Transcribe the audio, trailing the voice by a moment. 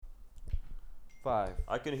5.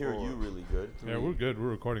 I can hear 4, you really good. Yeah, we're good. We're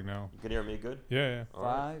recording now. You can hear me good? Yeah, yeah. All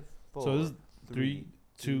right. 5, 4. So this is 3,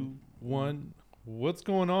 2, 1. What's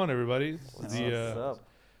going on, everybody? What's The up?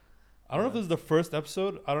 I don't know if this is the first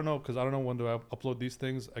episode. I don't know because I don't know when to upload these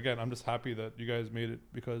things. Again, I'm just happy that you guys made it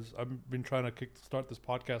because I've been trying to start this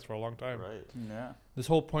podcast for a long time. Right. Yeah. This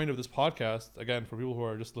whole point of this podcast, again, for people who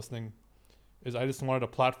are just listening, is I just wanted a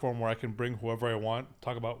platform where I can bring whoever I want,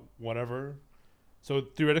 talk about whatever. So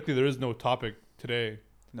theoretically, there is no topic today.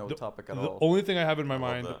 No The- topic at The all. only thing I have in my I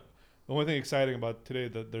love mind, that. the only thing exciting about today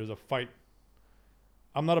that there's a fight.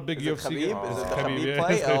 I'm not a big Is it UFC Khabib? guy. Is it It's the Khabib, Khabib yeah.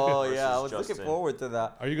 fight? Oh Versus yeah, I was Justin. looking forward to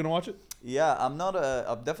that. Are you gonna watch it? Yeah, I'm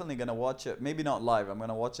definitely gonna watch it. Maybe not live. I'm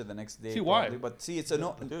gonna watch it the next day. See, why? probably. But see, it's a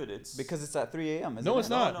no Dude, it's because it's at 3 a.m. Isn't No, it? it's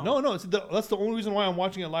not. No. No, that's the only reason why I'm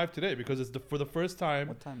watching it live today because it's for the first time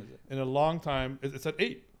What time is it? in a long time. It's at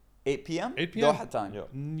 8. 8 p.m. 8 p.m. Doha time. Yeah.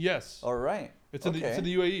 Yes. All right. It's in the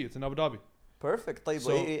UAE. It's in Abu Dhabi. Perfect. طيب,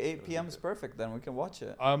 So- 8 p.m. is perfect. Then we can watch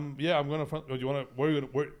it. Yeah, I'm gonna. Do you wanna? Where you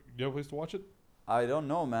gonna? Do you have a place to watch it? I don't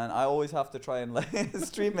know, man. I always have to try and like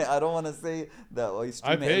stream it. I don't want to say that you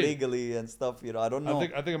stream it pay. illegally and stuff. You know, I don't know. I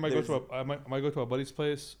think I might There's- I might go to a buddy's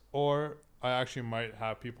place, or I actually might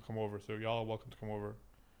have people come over. So y'all are welcome to come over.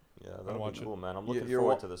 yeah, watch that'll it. be cool, man. I'm You- looking you're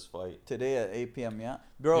forward wa- to this fight. Today at 8 p.m. Yeah,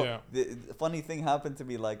 bro. Yeah. The funny thing happened to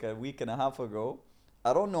me like a week and a half ago.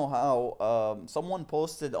 I don't know how. Someone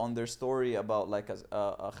posted on their story about like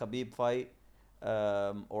a Khabib fight,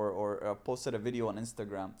 or posted a video on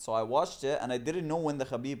Instagram. So I watched it and I didn't know when the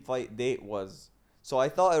Khabib fight date was. So I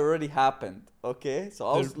thought it already happened. Okay, so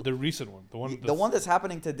I was The recent one, the one. the one that's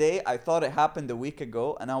happening today. I thought it happened a week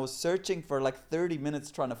ago, and I was searching for like 30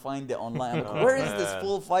 minutes trying to find it online. I'm like, Oh, where is this man.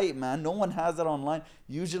 full fight, man? No one has it online.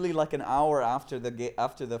 Usually, like an hour after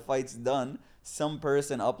after the fight's done, some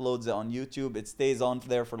person uploads it on YouTube. It stays on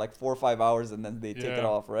there for like 4 or 5 hours, and then they take it Yeah.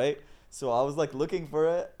 off, right? So I was like looking for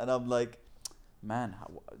it, and I'm like, man,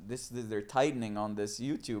 they're tightening on this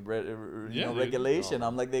YouTube Yeah, dude. regulation. Oh.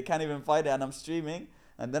 I'm like, they can't even fight it, and I'm streaming.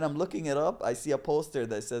 And then I'm looking it up. I see a poster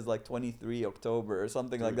that says like 23 October or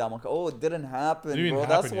something like that. I'm like, oh, it didn't happen, Didn't even bro.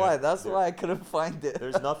 That's happen why. yet. That's why I couldn't find it.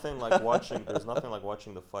 There's nothing like watching. There's nothing like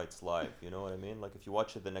watching the fights live. You know what I mean? Like if you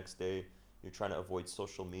watch it the next day, you're trying to avoid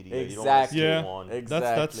social media. You don't want to Exactly. stay Yeah. on.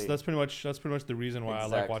 Exactly. That's pretty much the reason why I like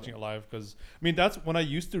Exactly. watching it live because I mean that's when I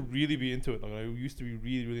used to really be into it. Like I used to be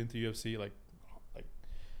really into UFC. Like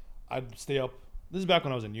I'd stay up. This is back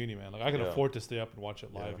when I was in uni, man. Like I could Yeah. afford to stay up and watch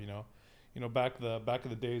it live. Yeah. You know, back in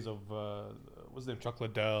the days of what's his name, Chuck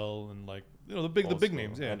Liddell and like the big Also,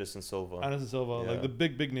 names, yeah. Anderson Silva. Anderson Silva, like Yeah. the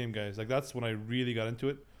big name guys. Like that's when I really got into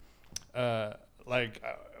it.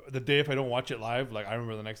 The day if I don't watch it live, like I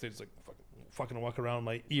remember the next day, it's like fucking walk around,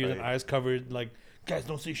 my ears and Right. eyes covered, like guys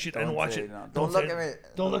don't say shit. I don't Don't watch say it. no. Don't Don't look say at it. me.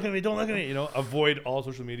 Don't look at me. Don't look at me. You know, avoid all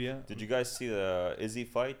social media. Did you guys see the Izzy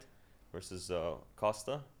fight versus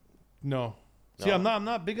Costa? No. See, No? I'm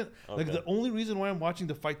not big. Like Okay. the only reason why I'm watching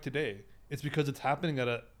the fight today is because it's happening at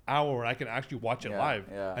an hour where I can actually watch it Yeah, live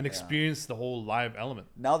yeah, and yeah. experience the whole live element.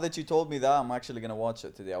 Now that you told me that, I'm actually gonna watch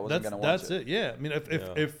it today. I wasn't gonna watch That's it. Yeah. I mean, if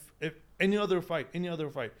Yeah. if any other fight,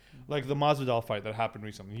 like the Masvidal fight that happened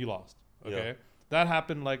recently, he lost. Okay, Yeah. that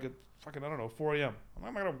happened like at fucking 4 a.m.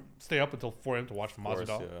 I'm not gonna stay up until 4 a.m. to watch Of course,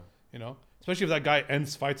 Masvidal. yeah. You know, especially if that guy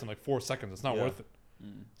ends fights in like 4 seconds, it's not Yeah. worth it.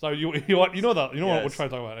 Mm. So you know what we're Yes. trying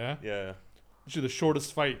to talk about, yeah? Yeah. Actually, the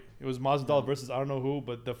shortest fight. It was Masvidal versus I don't know who,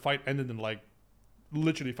 but the fight ended in like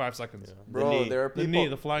literally 5 seconds. Yeah. The Bro, knee. there are The people. knee,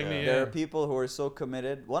 the flying Yeah. knee. There Yeah. are people who are so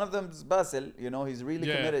committed. One of them is Basil. You know, he's really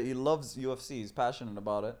Yeah. committed. He loves UFC. He's passionate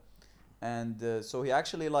about it, and so he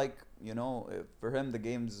actually for him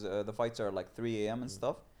the fights are like 3 a.m. and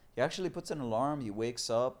stuff. He actually puts an alarm. He wakes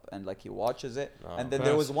up and like he watches it. Oh. And then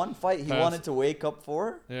there was Fast. one fight he Fast. wanted to wake up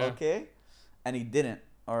for. Yeah. Okay, and he didn't.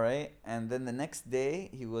 All right, and then the next day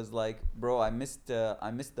he was like, "Bro, I missed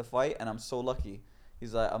the fight, and I'm so lucky."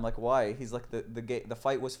 I'm like, why? He's like, the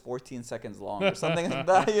fight was 14 seconds long or something like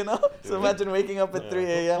that, you know? So imagine waking up at Yeah. 3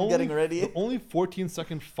 a.m. getting ready. The only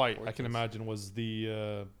 14-second fight I 14 can imagine was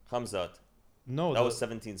the Hamzat. no. That the- was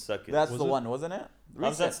 17 seconds. That's Was the it? one, wasn't it?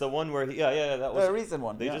 Hamzat's the one where that was. The recent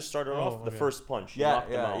one. They yeah. just started Oh, off the okay. first punch. He yeah, knocked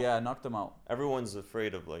him out. knocked him out. Everyone's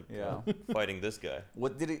afraid of Yeah. fighting this guy.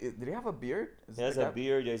 What did he have a beard? Is He has the a guy-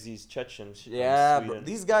 beard. He's Chechen. from Yeah, bro. Sweden.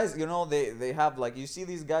 These guys, they have like, you see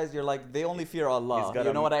these guys, you're like, they only fear Allah. got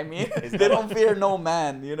You a- know what I mean? he's They got a- don't fear no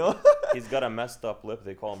man, you know? He's got a messed up lip.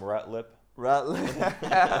 They call him rat lip. Right? Wait,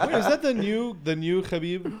 is that the new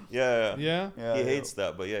Khabib? Yeah. Yeah. Yeah, He yeah. hates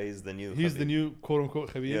that, but yeah, he's the new. He's the Khabib. new quote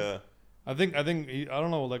unquote Khabib. Yeah. I think I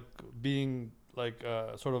don't know, like being like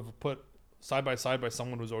sort of put side by side by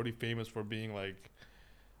someone who's already famous for being like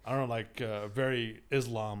I don't know, like very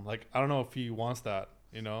Islam. Like I don't know if he wants that.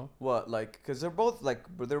 You know. What, like, because they're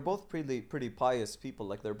both pretty pious people.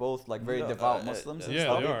 Like they're both like very No, devout Muslims and yeah,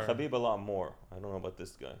 stuff. they are. Khabib a lot more. I don't know about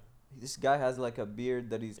this guy. This guy has like a beard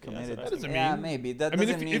that he's committed. that to. doesn't Yeah, mean- maybe that I mean,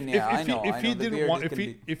 doesn't if mean. if, Yeah, if, I if, know. he, if I he know. The didn't beard want can if he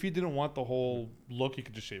be- if he didn't want the whole look, he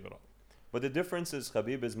could just shave it off. But the difference is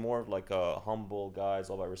Khabib is more of like a humble guy. It's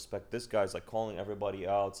all about respect. This guy's like calling everybody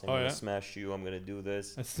out, saying, Oh, I'm yeah? gonna smash you. I'm gonna do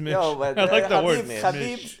this. A smidge. Yo, but I like that word.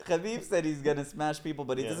 Khabib said he's gonna smash people,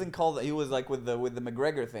 but he Yeah. doesn't call that. He was like with the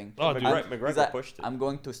McGregor thing. Oh, dude. McGregor He's like, pushed it. I'm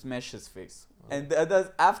going to smash his face. And that's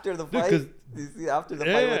after the fight. 'cause- You see, after the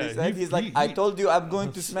fight, what he Yeah, said, he- he's like, he- I told you I'm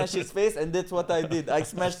going to smash his face, and that's what I did. I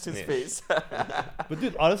smashed his Smash. face. But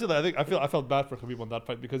dude, honestly, like, I felt bad for Khabib on that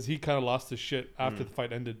fight because he kind of lost his shit after Mm. the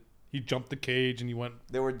fight ended. He jumped the cage and he went.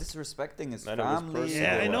 They were disrespecting his Man, it was family. personal.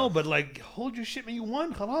 Yeah, I Yeah. know, but like, hold your shit, man. You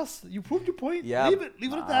won, khalas. You proved your point. Yeah, leave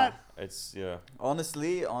it at that. It's yeah.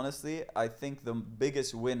 Honestly, I think the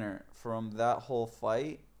biggest winner from that whole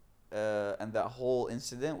fight and that whole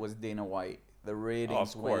incident was Dana White. The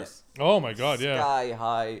ratings of went course. Oh my god, yeah. sky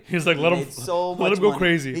high. He's like, He let him- made so let much him go money.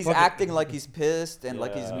 crazy. He's Fuck it. acting like he's pissed and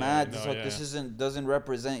like he's Yeah, mad. I Just know, like this yeah. doesn't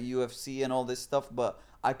represent UFC and all this stuff. But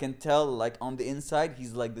I can tell, like on the inside,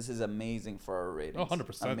 he's like, this is amazing for our ratings. Oh,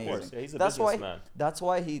 100%. Of Amazing. course. Yeah, he's a That's why. businessman. That's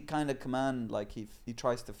why he kind of like he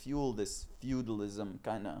tries to fuel this feudalism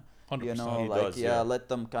kind of. 100%. You know, He like does, yeah. let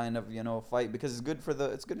them kind of fight because it's good for the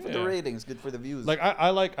the Yeah. ratings, good for the views. Like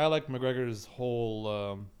I like McGregor's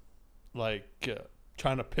whole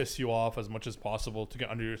trying to piss you off as much as possible to get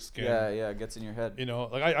under your skin. yeah, it gets in your head. You know,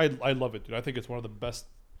 like I love it, dude. I think it's one of the best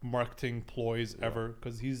marketing ploys ever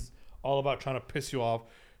because he's all about trying to piss you off,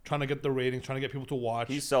 trying to get the ratings, trying to get people to watch.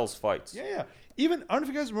 He sells fights. Yeah. Even I don't know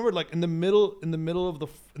if you guys remember, like in the middle of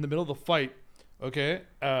the fight. Okay.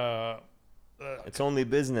 It's only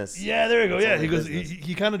business. Yeah, there you go. It's Yeah, only he goes. business.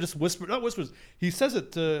 He kind of just not whispers. He says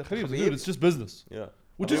it to Khabib. Khabib? Dude, it's just business. Yeah.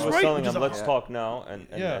 Which He is was right, telling which is him, a- let's Yeah. talk now, and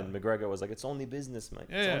Yeah. McGregor was like, it's only business, man.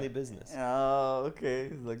 Yeah, It's yeah. only business. Oh, okay.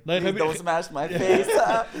 He's like, Like, please have you- don't smash my Yeah. face.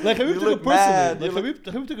 Like You Khabib took look it mad. personally. You Like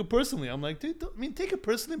Khabib took it personally. I'm like, dude, take it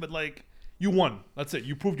personally, but like, you won. That's it.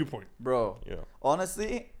 You proved your point. Bro, Yeah.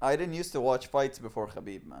 honestly, I didn't used to watch fights before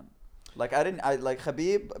Khabib, man. Like I like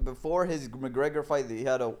Khabib before his McGregor fight. He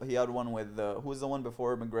had one with who's the one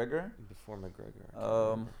before McGregor? Before McGregor. I can't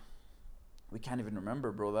remember. We can't even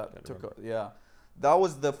remember, bro. That Can't took remember. yeah. That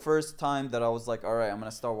was the first time that I was like, all right, I'm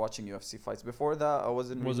gonna start watching UFC fights. Before that, I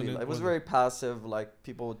wasn't really. I was very passive. Like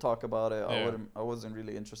people would talk about it. Yeah. I wasn't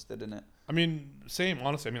really interested in it. I mean, same.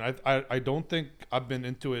 Honestly, I mean, I don't think I've been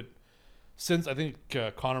into it since I think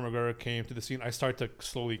Conor McGregor came to the scene. I started to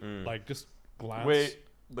slowly like just glance. Wait,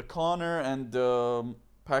 the Conor and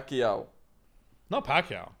Pacquiao. Not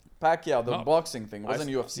Pacquiao. Pacquiao, the No. boxing thing wasn't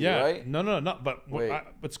UFC, Yeah. right? No, not. But Wait.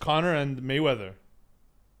 it's Conor and Mayweather.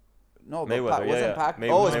 No, Mayweather, but yeah, wasn't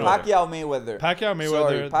yeah. Oh, it's Mayweather. Pacquiao Mayweather. Pacquiao Mayweather.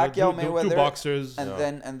 Sorry, the Pacquiao two Mayweather, boxers. And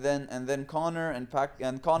Yeah. then Conor and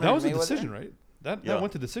Conor That was a and Mayweather. decision, right? That Yeah.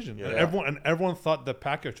 went to decision. Yeah. And everyone thought that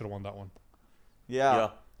Pacquiao should have won that one. Yeah.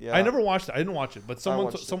 Yeah. I never watched it. I didn't watch it, but someone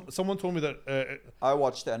watched it. someone told me that. I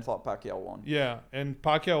watched it and thought Pacquiao won. Yeah, and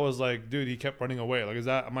Pacquiao was like, dude, he kept running away. Like, is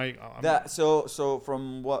that I'm So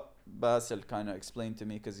from what Basil kind of explained to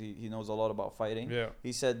me, because he knows a lot about fighting. Yeah.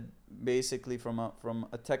 He said basically from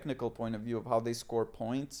a technical point of view of how they score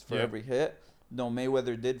points for Yeah. every hit. No,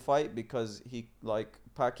 Mayweather did fight because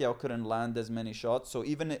Pacquiao couldn't land as many shots. So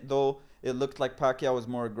even though it looked like Pacquiao was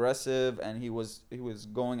more aggressive and he was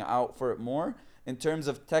going out for it more, in terms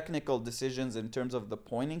of technical decisions, in terms of the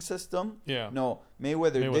pointing system, Yeah. no,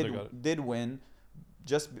 Mayweather Mayweather got it. did win,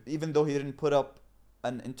 just even though he didn't put up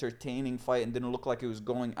an entertaining fight and didn't look like he was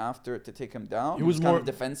going after it to take him down. He was kind more of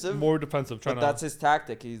defensive. more defensive. But Trying to. that's his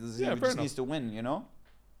tactic. He Yeah, just fair enough. needs to win. You know.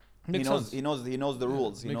 Makes he knows. sense. He knows the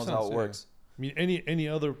rules. He Makes knows how sense, it yeah. works. I mean, any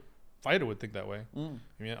other fighter would think that way. Mm.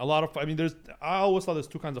 I mean, I always thought there's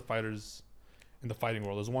two kinds of fighters in the fighting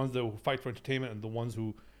world. There's ones that will fight for entertainment and the ones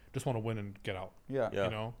who just want to win and get out. Yeah. Yeah. You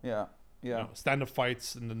know. Yeah. Yeah. You know, stand-up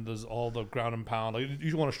fights, and then there's all the ground and pound. Like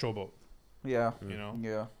you want to showboat, Yeah. you know.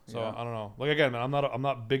 Yeah. So yeah. I don't know. Like again, man, I'm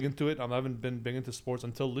not big into it. I haven't been big into sports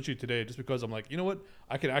until literally today, just because I'm like, you know what,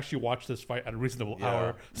 I could actually watch this fight at a reasonable Yeah.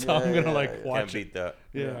 hour. So Yeah, I'm gonna yeah, like yeah. Can't watch it. beat that.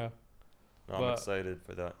 Yeah. Yeah. No, I'm But- excited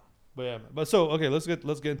for that. But yeah, but so okay, let's get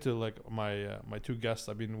into like my two guests.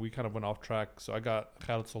 I mean, we kind of went off track. So I got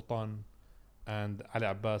Khalid Sultan and Ali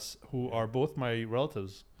Abbas, who are both my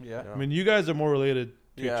relatives. Yeah. Yeah. I mean, you guys are more related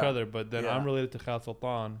to each Yeah. other, but then Yeah. I'm related to Khalid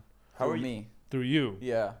Sultan How Through are you? me. through you.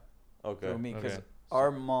 Yeah. Okay. Through me, because Okay. our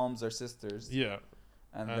moms are sisters. Yeah.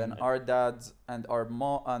 and And- then our dads and our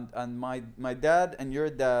mom and my dad and your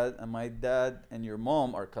dad and my dad and your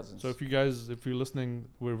mom are cousins. So if you're listening,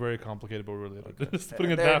 we're very complicated, but we're related. Okay. Just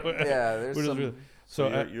putting it There- that way. Yeah, there's We're just some. really- So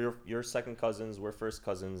So you're second cousins. We're first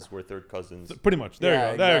cousins. We're third cousins. pretty much. There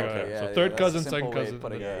Yeah, you go. There exactly. you go. Yeah, So yeah, third that's a cousin, simple second way of cousin.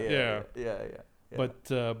 putting Yeah. it.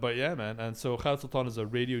 Yeah. But yeah, man. And so Khaled Sultan is a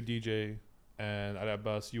radio DJ, and Ali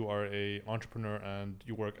Abbas, you are a entrepreneur, and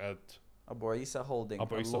you work at Abu Isa Holding,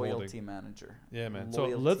 Abu a Isa loyalty Holding. manager. yeah, man. So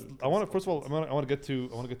Loyalty I want to first of all, consultant. I want to get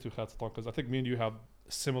to Khaled Sultan because I think me and you have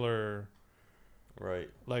similar Right.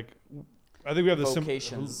 like. I think we have the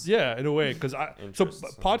Vocations. yeah, in a way, because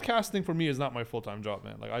Interests. podcasting for me is not my full time job,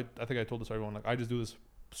 man. Like I think I told this to everyone. Like I just do this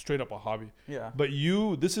straight up a hobby. Yeah. But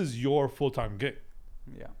this is your full time gig.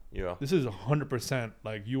 Yeah. Yeah. This is 100%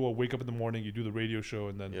 like you will wake up in the morning, you do the radio show,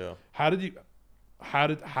 and then Yeah.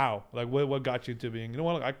 how like what got you into being, you know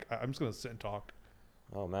what, like I'm just gonna sit and talk.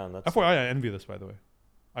 Oh man, that's. FYI, I envy this, by the way.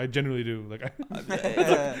 I genuinely do. Like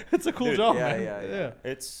Yeah. it's a cool Dude, job, yeah, man. yeah.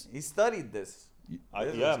 It's He studied this.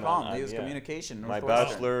 This yeah, was man. comm. He was yeah. communication. My Northwestern.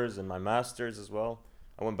 bachelor's and my master's as well.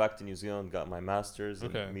 I went back to New Zealand, got my master's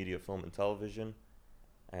Okay. in media, film, and television,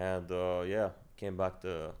 and came back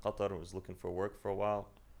to Qatar. Was looking for work for a while,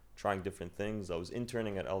 trying different things. I was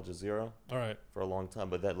interning at Al Jazeera All right. for a long time,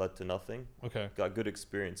 but that led to nothing. Okay. Got good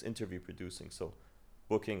experience interview producing, so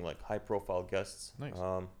booking like high profile guests. Nice.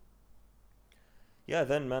 Yeah,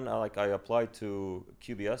 then man, I applied to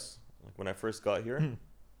QBS like when I first got here. Hmm.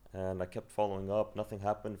 And I kept following up. Nothing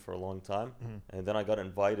happened for a long time. Mhm. And then I got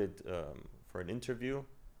invited for an interview,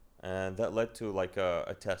 and that led to like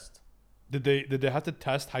a test. Did they have to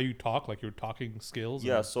test how you talk, like your talking skills?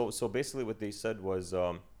 Yeah. and- So basically, what they said was,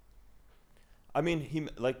 I mean,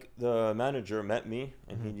 the manager met me,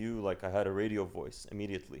 and he Mhm. knew like I had a radio voice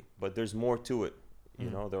immediately. But there's more to it. You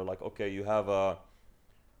Mhm. know, they're like, okay, you have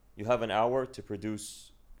an hour to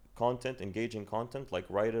produce content, engaging content, like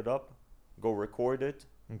write it up, go record it,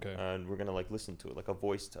 Okay. and we're gonna like listen to it like a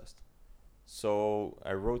voice test. So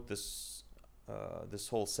I wrote this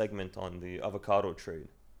whole segment on the avocado trade.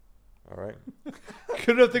 All right,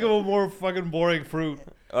 Couldn't think of a more fucking boring fruit.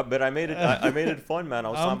 but I made it. I made it fun, man. I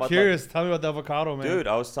was talking I'm about curious. Tell me about the avocado, man. dude.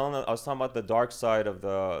 I was talking about the dark side of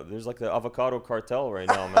the. There's like the avocado cartel right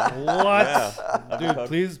now, man. What? Yeah.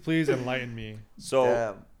 Dude, please enlighten me. So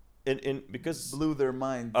Damn. because Blew their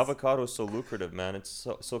minds. avocado is so lucrative, man. It's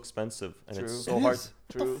so expensive, and True. it's so It hard. is.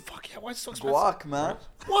 True. What the fuck? Yeah, why is it so expensive? Guac, man.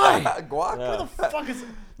 Why? Guac. Yeah. What the fuck is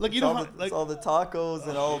like? You It's know all how the, like it's all the tacos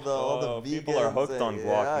and all the vegans. people are hooked and- on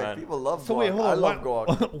guac, yeah, man. People love so guac. wait, hold on. I love why,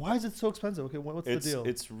 guac. why is it so expensive? Okay, what's the deal?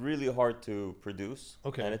 It's really hard to produce.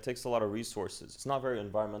 Okay. And it takes a lot of resources. It's not very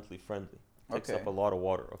environmentally friendly. It takes Okay. up a lot of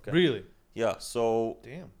water. Okay. Really? Yeah. So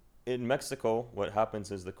Damn. in Mexico, what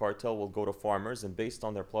happens is the cartel will go to farmers, and based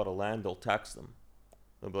on their plot of land, they'll tax them.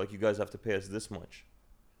 They'll be like, "You guys have to pay us this much."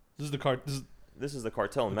 This is the card. This is the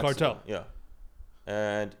cartel in The Mexico. cartel. Yeah.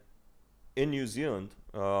 And in New Zealand,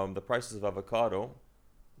 the prices of avocado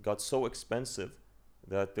got so expensive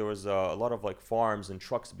that there was a lot of like farms and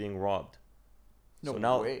trucks being robbed. No so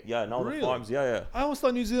now, way. yeah, now Really? the farms, yeah. I always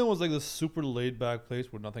thought New Zealand was like this super laid back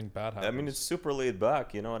place where nothing bad happens. I mean, it's super laid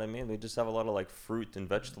back, you know what I mean? They just have a lot of like fruit and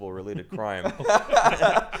vegetable related crime.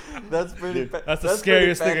 That's pretty. That's the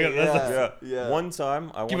scariest thing. petty, That's yeah. Yeah. One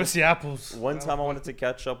time, give us the apples. One time I wanted to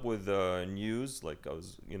catch up with news, like I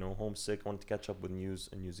was, homesick. I wanted to catch up with news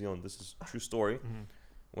in New Zealand. This is a true story. Mhm.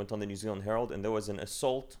 Went on the New Zealand Herald, and there was an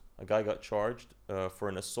assault. A guy got charged for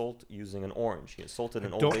an assault using an orange. He assaulted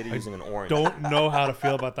an old don't- lady I using an orange. Don't know how to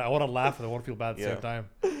feel about that. I want to laugh and I want to feel bad at the Yeah. same time.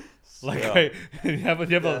 Like, Yeah. hey, you have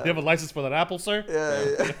a license for that apple, sir?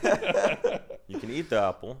 Yeah. You can eat the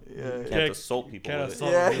apple. Yeah. You Can't- can't assault people can't with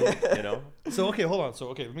assault it. Yeah. You know? So okay, hold on. So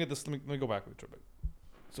okay, let me get this. Let me go back a bit.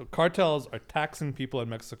 So cartels are taxing people in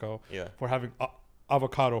Mexico Yeah. for having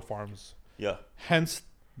avocado farms. Yeah. Hence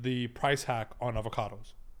the price hack on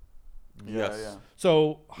avocados. Yes. Yeah.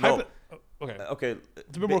 So No. okay, Okay.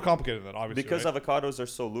 it's a bit more complicated than that, obviously. Because right? avocados are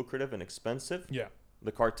so lucrative and expensive, yeah.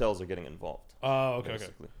 the cartels are getting involved. Okay.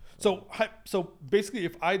 Basically. So basically,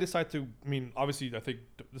 if I decide to, I mean, obviously, I think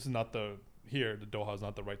this is not the Doha is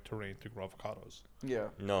not the right terrain to grow avocados, Yeah.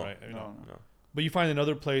 No. right? You know? No. But you find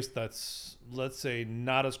another place that's, let's say,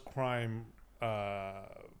 not as crime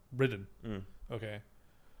ridden. Mm. Okay.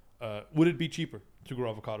 Would it be cheaper to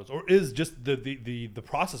grow avocados, or is just the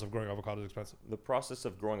process of growing avocados expensive? The process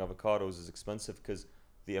of growing avocados is expensive because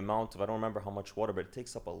the amount of, I don't remember how much water, but it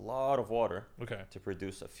takes up a lot of water Okay. to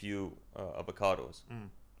produce a few avocados. Mm.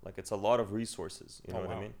 Like it's a lot of resources, you know Oh,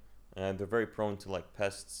 what I wow. mean? And they're very prone to like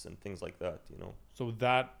pests and things like that, you know? So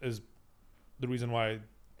that is the reason why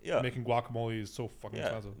Yeah. making guacamole is so fucking Yeah.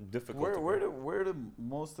 expensive. Difficult. Where do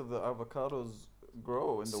most of the avocados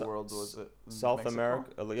grow in the Sa- world? Was it in South Mexico?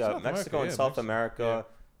 America, yeah, South Mexico America, and yeah, South Mexico, America.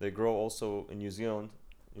 yeah. They grow also in New Zealand.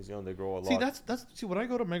 New Zealand, they grow a lot. See, that's see when I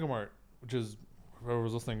go to Megamart, which is whoever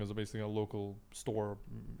was listening is basically a local store,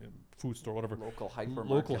 food store, whatever. Local hypermarket.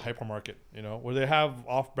 Local hypermarket, you know, where they have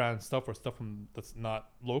off-brand stuff or stuff from that's not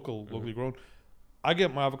locally grown. I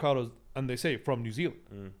get my avocados, and they say from New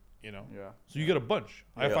Zealand, you know. Yeah. So you get a bunch.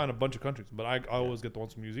 I Yeah. find a bunch of countries, but I always get the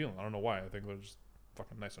ones from New Zealand. I don't know why. I think they're just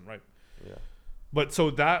fucking nice and ripe. Yeah. But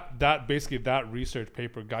so that basically that research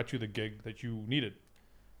paper got you the gig that you needed.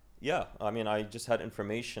 Yeah, I mean, I just had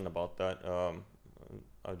information about that.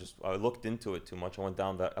 I looked into it too much. I went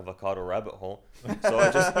down that avocado rabbit hole. So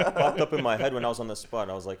it just popped up in my head when I was on the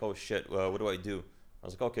spot. I was like, oh shit, what do I do? I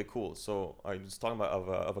was like, okay, cool. So I was talking about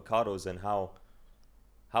avocados and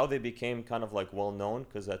how they became kind of like well known,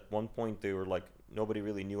 because at one point they were like nobody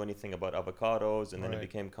really knew anything about avocados, and then it Right.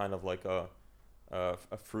 became kind of like a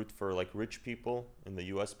fruit for like rich people in the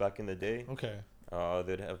U.S. back in the day. Okay.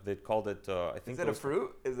 They'd called it. I think Is it a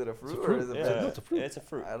fruit? Is it a fruit or fruit. is it? Yeah. vegetable? No, it's a fruit. Yeah, it's a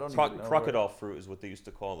fruit. I don't Cro- even know crocodile fruit is what they used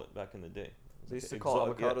to call it back in the day. They used to Like call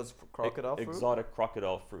exo- yeah, avocados crocodile fruit. exotic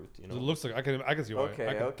crocodile fruit. You know. It looks like I can see why. Okay,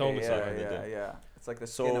 I can okay, totally see yeah, why. they yeah, did. yeah. It's like the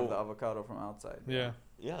skin So- of the avocado from outside. Yeah.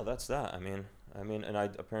 Yeah, that's that. I mean, and I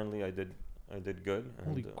apparently I did good.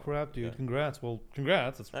 Holy and, crap, dude! yeah. Congrats. Well,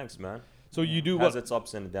 congrats. That's, Thanks, man. so you do Has what? its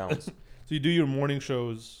ups and downs. So you do your morning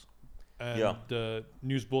shows and Yeah.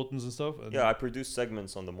 news bulletins and stuff. And Yeah, I produce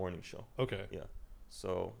segments on the morning show. Okay.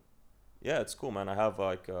 So, yeah, it's cool, man. I have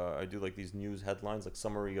like I do like these news headlines, like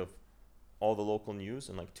summary of all the local news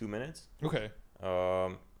in like 2 minutes. Okay.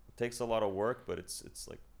 It takes a lot of work, but it's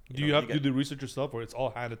like. Do you have to do the research yourself, or it's all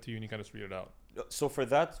handed to you and you kind of just read it out? So for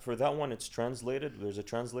that one, it's translated. There's a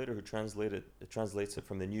translator who translates it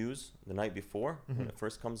from the news the night before when it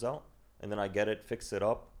first comes out, and then I get it, fix it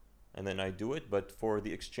up, and then I do it. But for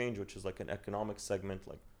the exchange, which is like an economic segment,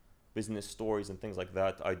 like business stories and things like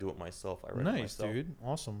that, I do it myself. I write it Nice, myself. dude.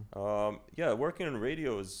 Awesome. Yeah, working in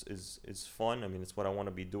radio is fun. I mean, it's what I want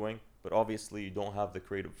to be doing. But obviously, you don't have the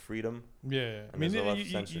creative freedom. Yeah. And there's a lot of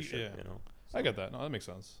censorship, yeah. you know. I get that. No, that makes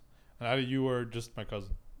sense. And Adi, you are just my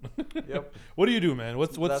cousin. Yep. What do you do, man?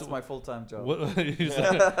 What's That's my full-time job. what? You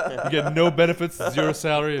get no benefits, zero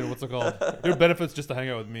salary, and what's it called? Your benefits just to hang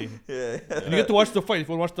out with me. Yeah. And you get to watch the fight. If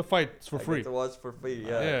you want to watch the fight, it's for I free. get to watch for free.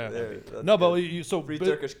 Yeah. Yeah. There, that's No, but good. you so free but-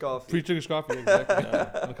 Turkish coffee. free Turkish coffee, exactly.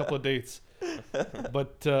 And a couple of dates.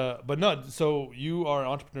 But no. So you are an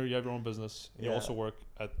entrepreneur. You have your own business. You Yeah. also work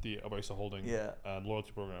at the Abaisa Holding Yeah.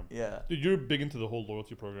 loyalty program. Yeah. Dude, you're big into the whole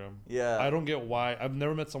loyalty program. Yeah. I don't get why. I've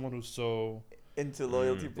never met someone who's so Into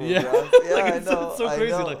loyalty Yeah. programs. Yeah, Like, I it's know. so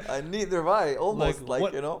crazy, I know. like- I neither have I. Almost Like, like,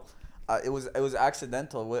 what- you know, it was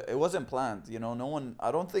accidental. It wasn't planned. You know, no one.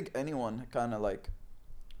 I don't think anyone kind of like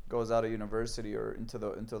goes out of university or into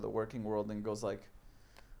the working world and goes like,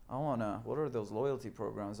 I wanna. What are those loyalty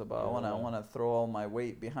programs about? I Yeah. wanna throw all my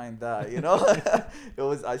weight behind that. You know, it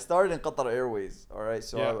was. I started in Qatar Airways. All right,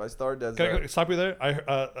 so Yeah. I started as. Can I stop you there?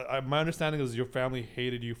 My understanding is your family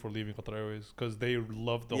hated you for leaving Qatar Airways because they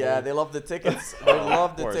loved the yeah, whole. they love the tickets. They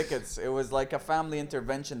love the course. tickets. It was like a family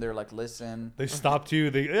intervention. They're like, listen. They stopped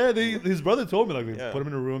you. His brother told me like they Yeah. put him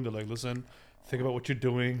in a room. They're like, listen, think about what you're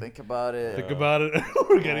doing. Think about it. Think about it.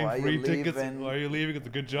 We're getting why you free tickets. leaving? Why are you leaving? It's a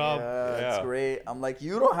good job. Yeah, it's Yeah. great. I'm like,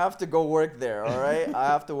 you don't have to go work there, all right? I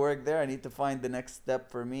have to work there. I need to find the next step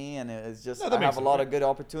for me, and it's just No, that I makes have a sense, lot right? of good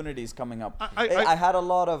opportunities coming up. I I had a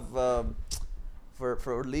lot of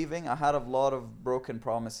for leaving. I had a lot of broken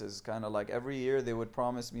promises. Kind of like every year they would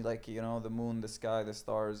promise me like the moon, the sky, the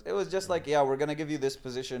stars. It was just like we're gonna give you this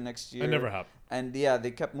position next year. it never happened. And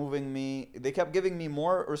they kept moving me. They kept giving me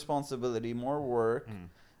more responsibility, more work.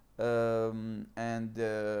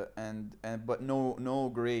 But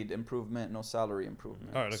no grade improvement, no salary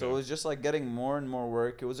improvement. Alright, So okay. it was just like getting more and more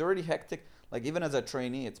work. It was already hectic. Like even as a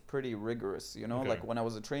trainee, it's pretty rigorous. Okay. Like when I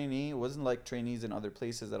was a trainee, it wasn't like trainees in other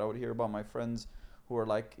places that I would hear about my friends who are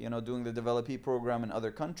like doing the developee program in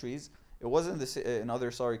other countries. It wasn't in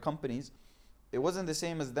other companies. It wasn't the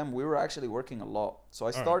same as them. We were actually working a lot. So I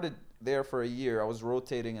Alright. started there for a year. I was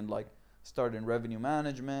rotating and like started in revenue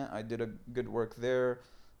management. I did a good work there.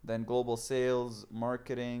 Then global sales,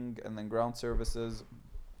 marketing, and then ground services.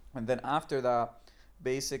 And then after that,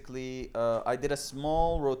 basically, I did a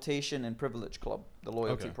small rotation in Privilege Club, the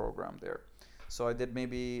loyalty Okay. program there. So I did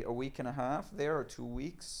maybe a week and a half there or 2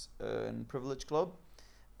 weeks in Privilege Club.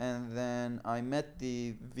 And then I met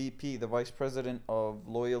the VP, the vice president of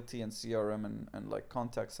loyalty and CRM and like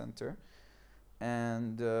contact center.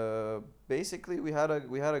 and basically we had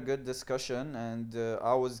a good discussion, and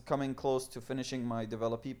I was coming close to finishing my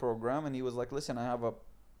developee program, and he was like, listen, I have a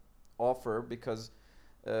offer because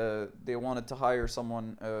they wanted to hire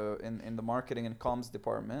someone in the marketing and comms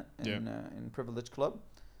department in Privilege Club.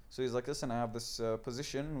 So he's like, listen, I have this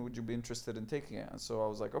position, would you be interested in taking it? And so I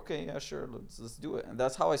was like, okay, yeah, sure, let's do it. And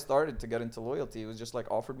that's how I started to get into loyalty. It was just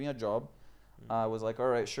like offered me a job. I was like, all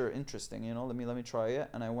right, sure, interesting, let me try it.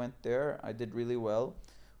 And I went there, I did really well.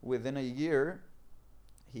 Within a year,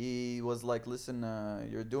 he was like, listen,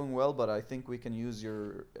 you're doing well, but I think we can use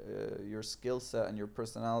your skill set and your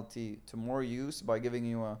personality to more use by giving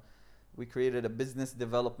you we created a business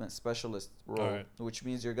development specialist role, which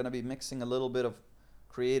means you're going to be mixing a little bit of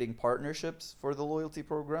creating partnerships for the loyalty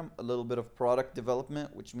program, a little bit of product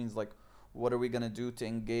development, which means like, what are we going to do to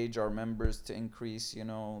engage our members to increase,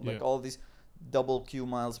 like all these double Q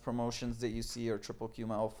miles promotions that you see, or triple Q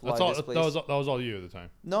mile fly this place. That was all you at the time.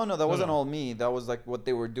 No, that wasn't all me. That was like what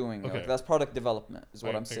they were doing. Okay. Like, that's product development is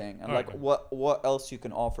what I'm saying. And like what else you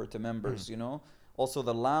can offer to members, Also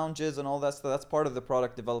the lounges and all that stuff, that's part of the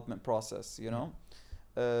product development process,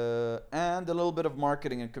 and a little bit of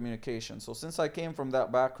marketing and communication. So since I came from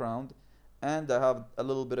that background, and I have a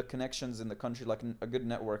little bit of connections in the country, like a good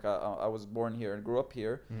network, I was born here and grew up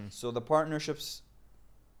here. So the partnerships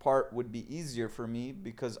part would be easier for me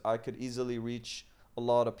because I could easily reach a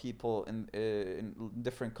lot of people in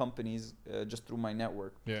different companies just through my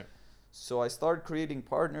network. Yeah. So I started creating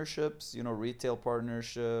partnerships, retail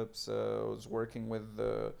partnerships. I was working with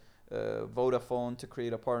Vodafone to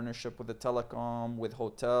create a partnership with the telecom, with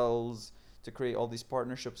hotels, to create all these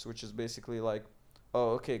partnerships, which is basically like,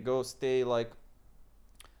 oh, okay, go stay like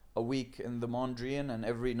a week in the Mondrian, and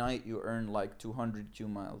every night you earn like 200 Q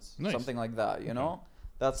miles. Nice. Something like that, know?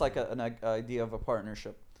 That's like an idea of a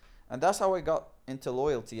partnership. And that's how I got into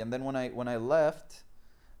loyalty. And then when I left,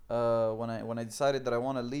 when I decided that I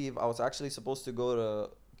want to leave, I was actually supposed to go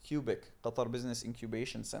to Cubic, Qatar Business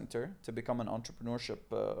Incubation Center, to become an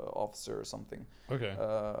entrepreneurship officer or something. Okay.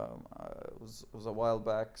 It was a while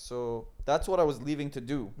back. So that's what I was leaving to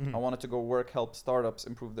do. I wanted to go work, help startups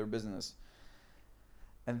improve their business.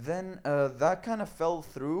 And then that kind of fell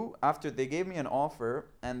through after they gave me an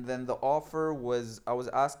offer. And then the offer was, I was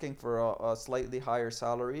asking for a slightly higher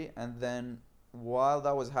salary. And then while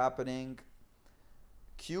that was happening,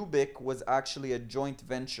 Cubic was actually a joint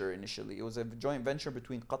venture initially. It was a joint venture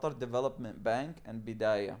between Qatar Development Bank and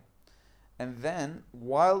Bidaya. And then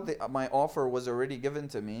while my offer was already given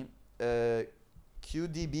to me,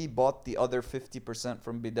 QDB bought the other 50%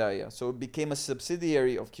 from Bidaya. So it became a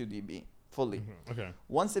subsidiary of QDB. Fully. Okay.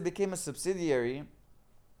 Once it became a subsidiary,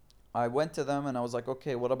 I went to them and I was like,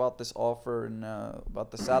 okay, what about this offer and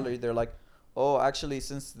about the salary? They're like, oh, actually,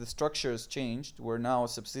 since the structure has changed, we're now a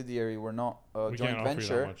subsidiary. We're not a joint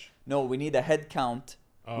venture. No, we need a head count.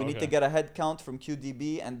 We need to get a head count from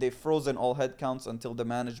QDB, and they've frozen all head counts until the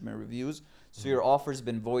management reviews. So your offer's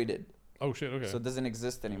been voided. Oh shit. Okay. So it doesn't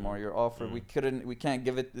exist anymore. Your offer, we can't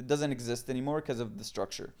give it. It doesn't exist anymore because of the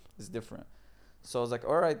structure. It's different. So I was like,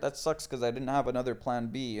 all right, that sucks because I didn't have another plan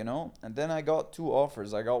B, And then I got two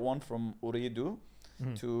offers. I got one from Uridu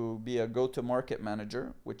to be a go-to-market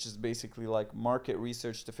manager, which is basically like market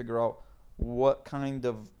research to figure out what's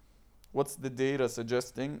the data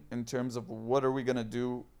suggesting in terms of what are we going to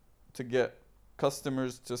do to get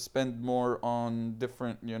customers to spend more on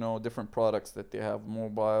different products that they have,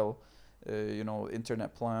 mobile,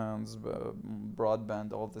 internet plans,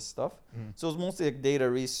 broadband, all this stuff. So it's mostly like data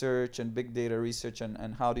research and big data research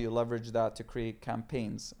and how do you leverage that to create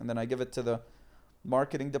campaigns. And then I give it to the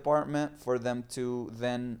marketing department for them to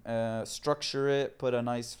then structure it, put a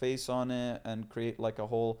nice face on it, and create like a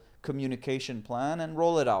whole communication plan and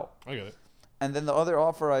roll it out. I get it. And then the other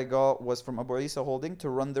offer I got was from Abu Isa Holding to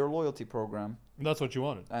run their loyalty program. That's what you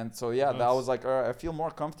wanted. And so that was like, all right, I feel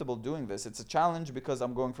more comfortable doing this. It's a challenge because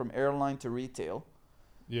I'm going from airline to retail.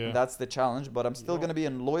 Yeah. And that's the challenge, but I'm still going to be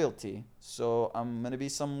in loyalty. So I'm going to be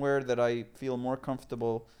somewhere that I feel more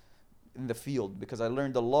comfortable in the field because I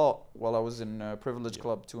learned a lot while I was in Privilege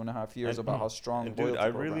Club 2.5 years about how strong and loyalty dude,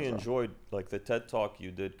 I programs really are. enjoyed like the TED talk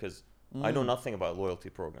you did because I know nothing about loyalty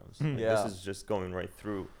programs. This is just going right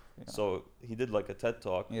through. So he did like a TED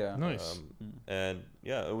talk. Yeah. Nice. And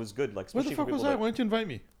it was good. Like, Where the fuck was that? Why didn't you invite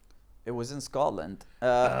me? It was in Scotland.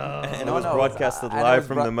 And it was broadcasted live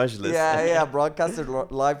from the Majlis. Yeah, broadcasted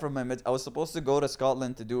live from my Majlis. I was supposed to go to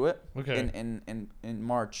Scotland to do it in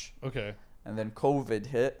March. Okay. And then COVID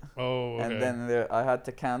hit. Oh, okay. And then I had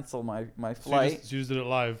to cancel my flight. So you just did it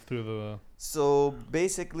live through the... So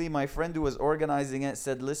basically, my friend who was organizing it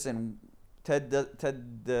said, listen, TED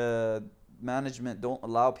management don't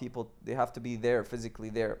allow people. They have to be there, physically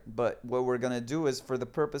there. But what we're gonna do is, for the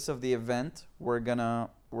purpose of the event, we're gonna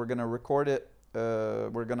record it.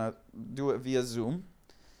 We're gonna do it via Zoom,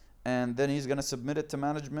 and then he's gonna submit it to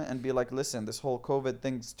management and be like, listen, this whole COVID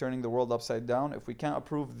thing's turning the world upside down. If we can't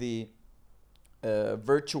approve the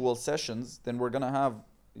virtual sessions, then we're gonna have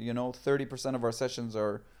 30% of our sessions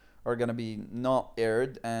are gonna be not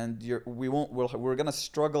aired, and we're gonna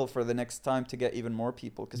struggle for the next time to get even more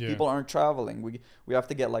people, because people aren't traveling. We have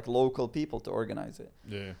to get like local people to organize it.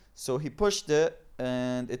 Yeah. So he pushed it,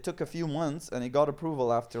 and it took a few months, and he got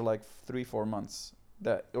approval after like 3-4 months.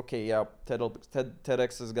 That okay, yeah,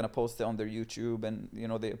 TEDx is gonna post it on their YouTube, and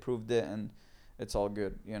they approved it, and it's all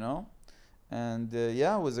good, And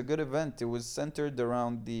yeah, it was a good event. It was centered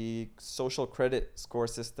around the social credit score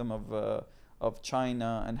system of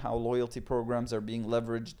China, and how loyalty programs are being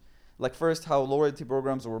leveraged. Like, first, how loyalty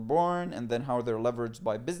programs were born, and then how they're leveraged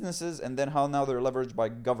by businesses, and then how now they're leveraged by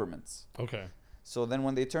governments. Okay. So then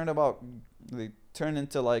when they turn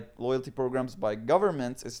into like loyalty programs by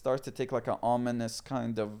governments, it starts to take like an ominous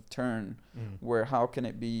kind of turn, where how can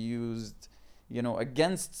it be used,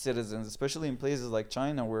 against citizens, especially in places like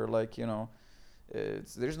China, where like,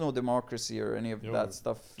 there's no democracy or any of that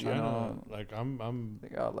stuff. China, like I'm. They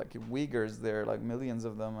got like Uyghurs there, like millions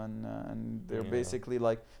of them, and they're basically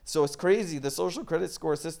like. So it's crazy. The social credit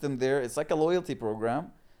score system there, it's like a loyalty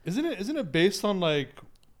program. Isn't it based on like,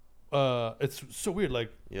 it's so weird,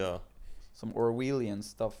 like. Yeah. Some Orwellian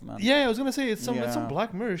stuff, man. Yeah, I was gonna say it's some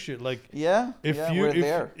Black Mirror shit. Like,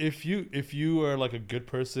 if you are like a good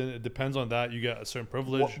person, it depends on that. You get a certain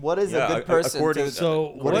privilege. What is a good person? According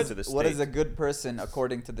what is a good person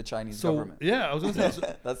according to the Chinese government? Yeah, I was gonna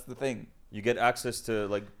say that's the thing. You get access to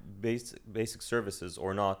like basic services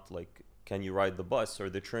or not. Like, can you ride the bus or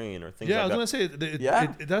the train or things like that? Yeah, I was gonna say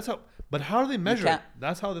that's how. But how do they measure it?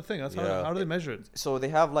 That's how the thing. That's how do they measure it? So they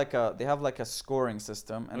have like a scoring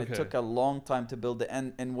system, and it took a long time to build it.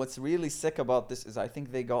 And what's really sick about this is I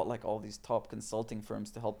think they got like all these top consulting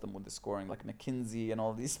firms to help them with the scoring, like McKinsey and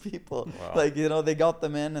all these people. Wow. Like, they got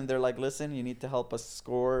them in, and they're like, listen, you need to help us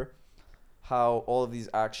score how all of these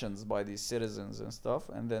actions by these citizens and stuff.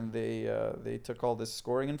 And then they took all this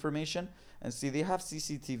scoring information, and see, they have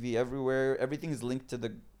CCTV everywhere. Everything is linked to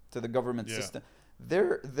the government system.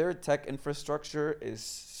 Their tech infrastructure is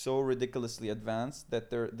so ridiculously advanced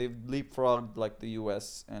that they've leapfrogged like the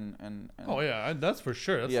US and oh yeah, that's for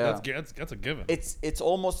sure. That's a given. It's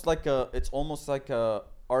almost like a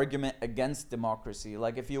argument against democracy.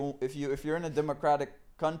 Like, if you're in a democratic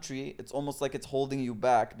country, it's almost like it's holding you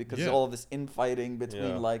back, because all of this infighting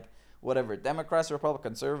between like whatever, Democrats,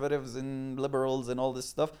 Republicans, conservatives, and liberals, and all this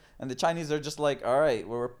stuff. And the Chinese are just like, all right,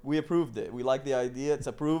 we approved it. We like the idea. It's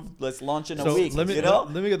approved. Let's launch in a week. Let me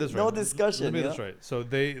get this right. No discussion. Let me get this right. So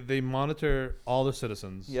they monitor all the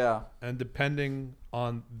citizens. Yeah. And depending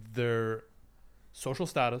on their social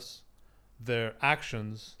status, their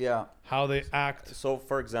actions, how they act. So,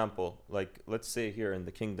 for example, like, let's say here in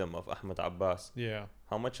the kingdom of Ahmed Abbas,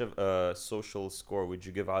 how much of a social score would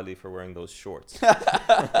you give Ali for wearing those shorts?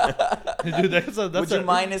 Dude, would you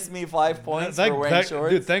minus me 5 points for wearing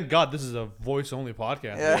shorts? Dude, thank God this is a voice-only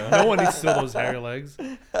podcast. Yeah. No one needs to see those hairy legs.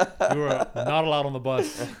 You are not allowed on the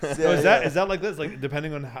bus. So is that like this? Like,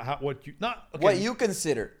 depending on what you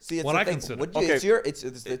consider. See, it's what I consider.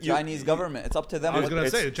 It's the Chinese government. It's up to them. I was gonna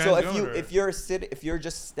say the so Chinese if you're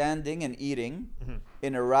just standing and eating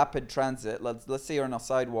in a rapid transit, let's say you're on a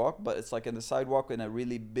sidewalk, but it's like in the sidewalk in a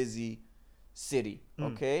really busy city,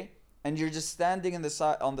 okay? And you're just standing on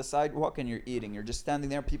the sidewalk, and you're eating. You're just standing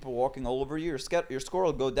there, people walking all over you. Your score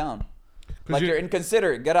will go down. Like, you're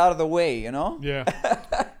inconsiderate. Get out of the way, Yeah.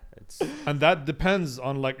 And that depends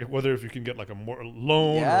on like if you can get like a more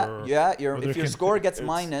loan. If your score gets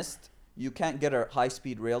minused, you can't get a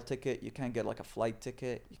high-speed rail ticket. You can't get like a flight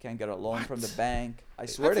ticket. You can't get a loan from the bank. I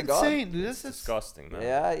swear to God. Insane. That's disgusting,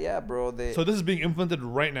 man. Yeah, bro. So this is being implemented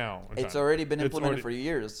right now. It's already been implemented for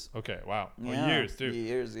years. Okay, wow. Years, too.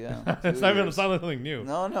 Years, yeah. It's not even something new.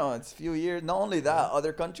 No, it's a few years. Not only that,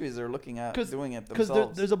 other countries are looking at doing it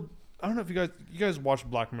themselves. Because there's I don't know if you guys watch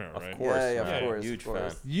Black Mirror, right? Of course, of course. Huge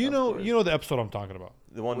fan. You know the episode I'm talking about.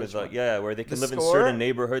 The one with where they can live in certain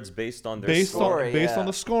neighborhoods based on their score. Based on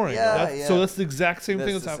the scoring. So that's the exact same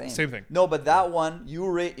thing. Same thing. No, but that one you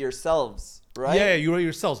rate yourselves, right? Yeah, you rate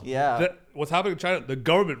yourselves. Yeah. What's happening in China? The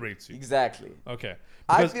government rates you. Exactly. Okay.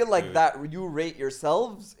 I feel like that you rate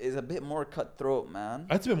yourselves is a bit more cutthroat, man.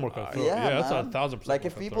 That's a bit more cutthroat. Yeah, that's 1,000%. Like,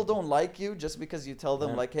 if people don't like you just because you tell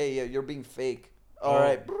them like, hey, you're being fake. all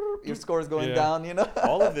right, your score is going Yeah. down. You know.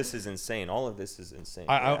 All of this is insane. All of this is insane.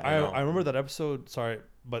 I remember that episode. Sorry,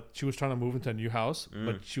 but she was trying to move into a new house,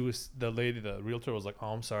 but the realtor was like, "Oh,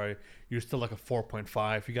 I'm sorry, you're still like a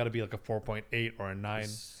 4.5. You got to be like a 4.8 or a 9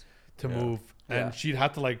 to move." And Yeah. she'd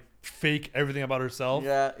have to like fake everything about herself.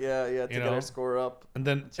 Yeah, to get know? her score up. And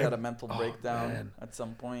then She had a mental breakdown man. at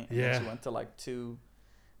some point. And Yeah. then she went to like 2.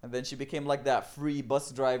 And then she became like that free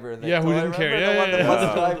bus driver. That Yeah, who didn't remember care. the Yeah, one, yeah, the yeah. bus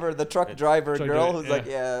Yeah. driver, the truck driver Truck girl driver, who's yeah. like,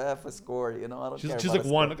 yeah, F a score. You know, I don't care. She's about like a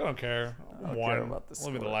one. score. Like, I don't care. I don't One. care about the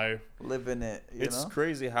Living the score. life. Living it. You It's know?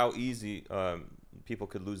 crazy how easy people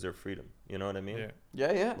could lose their freedom. You know what I mean?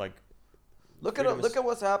 Yeah. Yeah. Like, Look freedom at is-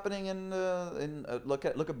 what's happening in look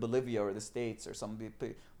at Bolivia or the States or some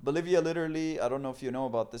Bolivia. Literally, I don't know if you know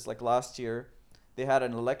about this. Like last year, they had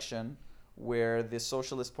an election where the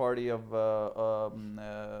Socialist Party of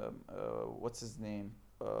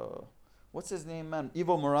what's his name? Man,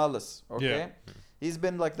 Evo Morales. Okay, Yeah. he's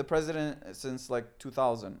been like the president since like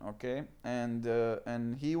 2000. Okay,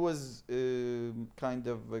 and he was kind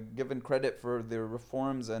of given credit for the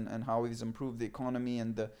reforms and how he's improved the economy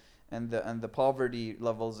and the poverty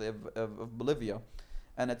levels of Bolivia.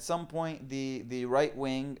 And at some point, the right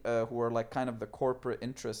wing, who are like kind of the corporate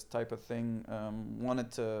interest type of thing,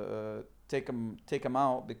 wanted to take him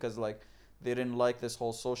out because like they didn't like this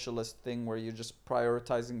whole socialist thing where you're just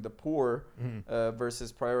prioritizing the poor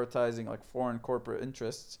versus prioritizing like foreign corporate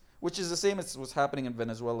interests, which is the same as what's happening in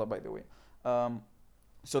Venezuela, by the way.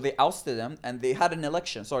 So they ousted him, and they had an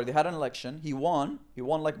election. He won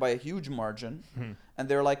like by a huge margin. And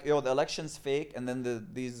they're like, yo, the election's fake. And then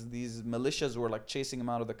these militias were like chasing him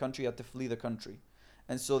out of the country. He had to flee the country.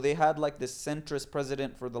 And so they had like this centrist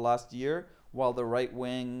president for the last year, while the right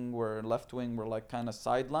wing or left wing were like kind of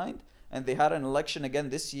sidelined. And they had an election again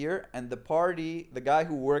this year. And the guy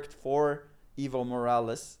who worked for Evo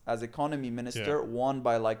Morales as economy minister won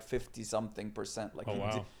by like 50 something percent. Like, Oh,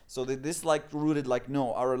 wow. so this like rooted like,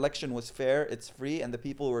 no, our election was fair, it's free, and the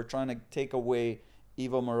people who are trying to take away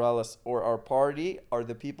Evo Morales or our party are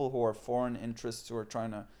the people who are foreign interests who are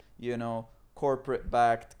trying to, corporate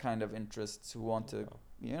backed kind of interests who want to,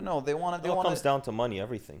 they want it all comes down to money,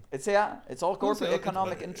 everything. It's all corporate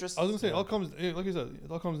economic interests. I was gonna say, it all comes, like you said,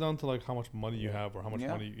 it all comes down to like how much money you have or how much Yeah.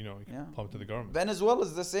 money you can pump to the government. Venezuela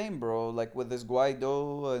is the same, bro. Like with this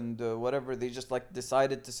Guaido and whatever, they just like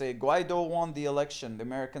decided to say Guaido won the election. The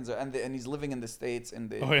Americans are, and he's living in the States.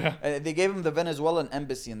 Oh, yeah. They gave him the Venezuelan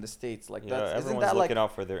embassy in the States. Like Yeah, isn't everyone's that looking like?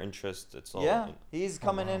 out for their interest. It's all. Yeah, he's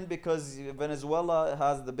coming in because Venezuela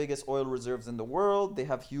has the biggest oil reserves in the world. They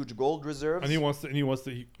have huge gold reserves. And he wants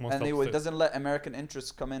to and help he fit. doesn't let American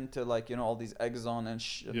interests come into like all these Exxon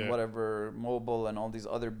and whatever Mobil and all these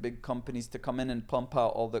other big companies to come in and pump out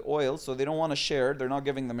all the oil. So they don't want to share. They're not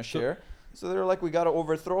giving them a share. So they're like, we got to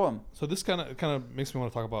overthrow him. So this kind of makes me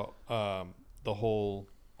want to talk about the whole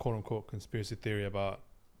quote unquote conspiracy theory about,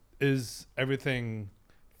 is everything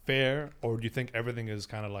fair, or do you think everything is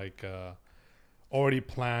kind of like already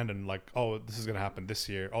planned and like, oh, this is gonna happen this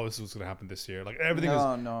year, oh, this is gonna happen this year, like everything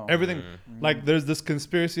No. everything like there's this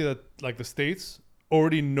conspiracy that like the States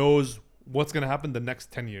already knows what's gonna happen the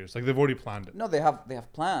next 10 years, like they've already planned it. No, they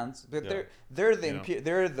have plans, but Yeah.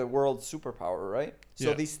 they're the world superpower, right? So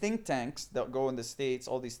Yeah. these think tanks that go in the States,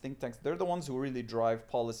 all these think tanks, they're the ones who really drive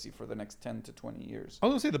policy for the next 10 to 20 years. I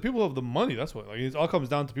was gonna say the people who have the money, that's what, like it all comes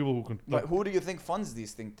down to people who can But who do you think funds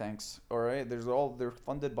these think tanks? All right, they're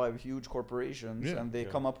funded by huge corporations, Yeah. and they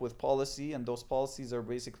come up with policy, and those policies are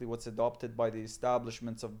basically what's adopted by the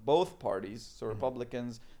establishments of both parties, so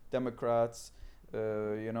Republicans, Democrats.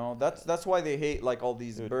 That's why they hate like all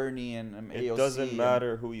these Dude, Bernie and AOC. It doesn't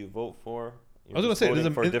matter who you vote for. You're I was gonna just say, it voting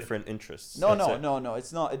doesn't- for it- different interests. No, That's it. no,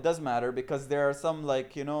 it's not. It does matter because there are some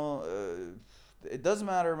like it does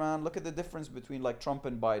matter, man. Look at the difference between like Trump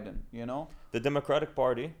and Biden. The Democratic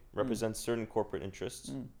Party represents certain corporate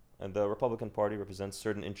interests, and the Republican Party represents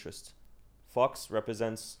certain interests. Fox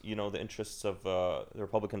represents, the interests of the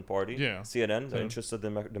Republican Party. Yeah. CNN, the Same. interests of the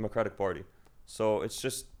Democratic Party. So it's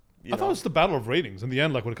just, I thought it was just a battle of ratings in the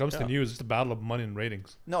end. Like when it comes to Yeah. news, it's just a battle of money and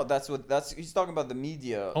ratings. No, that's he's talking about the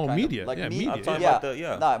media. Oh, kind of, media. like Yeah, me- media. I'm talking yeah.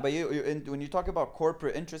 about Nah, but when you talk about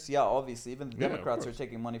corporate interests, yeah, obviously, even the Yeah, of Democrats are course.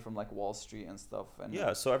 taking money from like Wall Street and stuff. And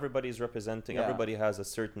Yeah, so everybody's representing, Yeah. everybody has a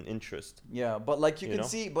certain interest. yeah, but like you You can know?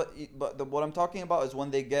 see, what I'm talking about is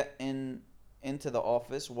when they get into the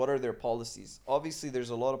office, what are their policies? Obviously,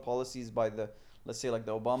 there's a lot of policies by let's say like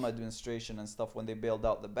the Obama administration and stuff when they bailed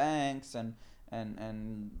out the banks and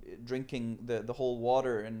drinking the whole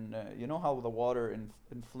water, and you know how the water in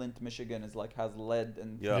Flint, Michigan is like has lead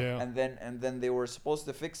and Yeah. Yeah. and then they were supposed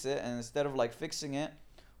to fix it, and instead of like fixing it,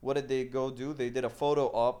 what did they go do? They did a photo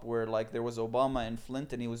op where like there was Obama in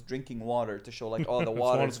Flint and he was drinking water to show like, oh, the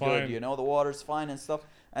water's good, fine. you know, the water's fine and stuff.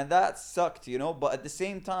 And that sucked, you know. But at the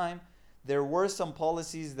same time, there were some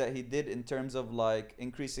policies that he did in terms of like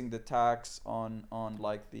increasing the tax on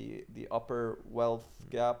like the upper wealth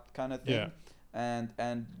gap kind of thing, Yeah.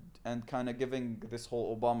 and kind of giving this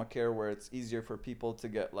whole Obamacare where it's easier for people to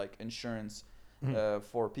get like insurance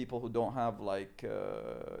for people who don't have like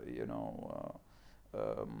you know.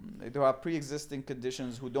 They do have pre-existing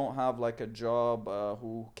conditions, who don't have like a job,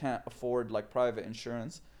 who can't afford like private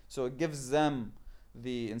insurance. So it gives them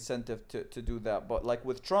the incentive to do that. But like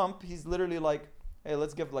with Trump, he's literally like, hey,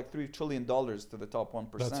 let's give like $3 trillion to the top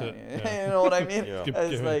 1%. That's it, yeah. You know what I mean? Yeah.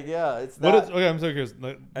 It's like, yeah, it's What that. is, okay, I'm so curious.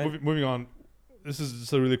 Like, And- moving on. This is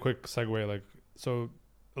just a really quick segue. Like, so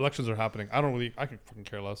elections are happening. I can fucking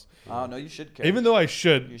care less. Oh, no, you should care. Even though I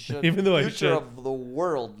should. You should. Even though I Future should. of the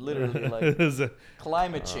world, literally, like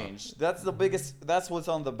climate change. That's the biggest. That's what's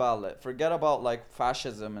on the ballot. Forget about like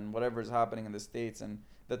fascism and whatever's happening in the States and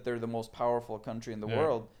that they're the most powerful country in the Yeah.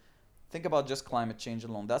 world. Think about just climate change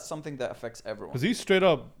alone. That's something that affects everyone. Because he's straight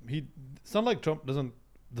up. It's not like Trump doesn't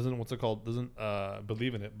what's it called, doesn't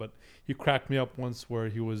believe in it, but he cracked me up once where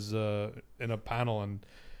he was in a panel and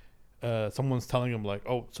someone's telling him like,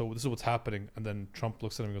 oh, so this is what's happening, and then Trump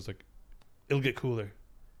looks at him and goes like, it'll get cooler,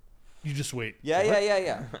 you just wait.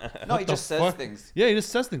 Yeah. No, he the just says fuck? things. Yeah, he just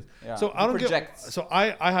says things. Yeah. So I He don't projects. get. So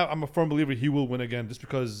I'm a firm believer he will win again, just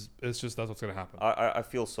because it's just that's what's gonna happen. I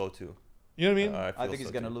feel so too. You know what I mean? I feel think he's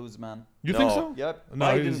so gonna too. lose, man. You think No. so? Yep.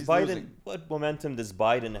 No, He's Biden, losing. what momentum does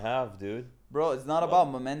Biden have, dude? Bro, it's not about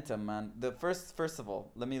momentum, man. The first of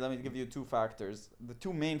all, let me give you two factors. The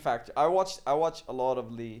two main factors. I watched a lot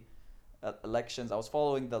of the elections. I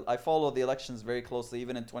follow the elections very closely,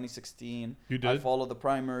 even in 2016. You I did? follow the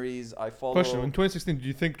primaries. I follow. Question: in 2016, do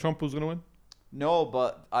you think Trump was gonna win? No,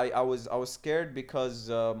 but I was scared because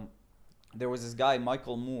there was this guy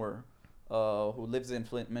Michael Moore, who lives in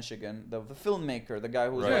Flint, Michigan. The filmmaker, the guy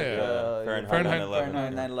who's Right, like yeah. Fahrenheit 9/11.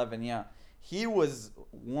 Fahrenheit 9/11, yeah. He was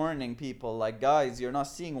warning people like, guys, you're not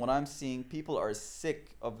seeing what I'm seeing. People are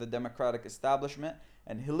sick of the Democratic establishment,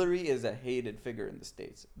 and Hillary is a hated figure in the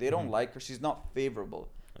States. They don't like her. She's not favorable.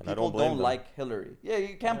 And I People don't blame them. like Hillary. Yeah,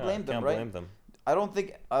 you can't Yeah, blame them, can't right? blame them. I don't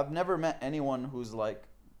think I've never met anyone who's like,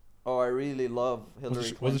 oh, I really love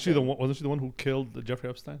Hillary Wasn't she the one? Wasn't she the one who killed Jeffrey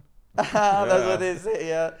Epstein? That's Yeah. what they say.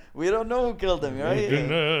 Yeah, we don't know who killed him, right?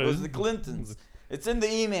 goodness. It was the Clintons. It's in the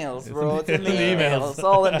emails, It's bro. in It's in the the emails. emails. It's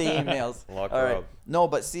all in the emails. Lock All her right. up. No,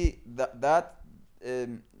 but see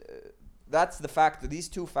that's the factor. These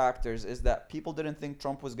two factors is that people didn't think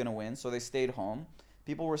Trump was gonna win, so they stayed home.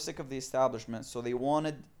 People were sick of the establishment, so they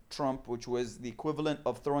wanted Trump, which was the equivalent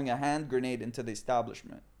of throwing a hand grenade into the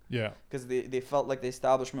establishment, Yeah. because they felt like the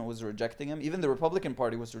establishment was rejecting him. Even the Republican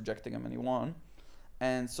Party was rejecting him, and he won.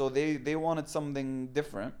 And so they wanted something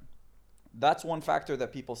different. That's one factor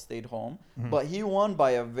that people stayed home. But he won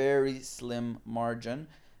by a very slim margin.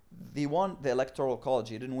 He won the Electoral College.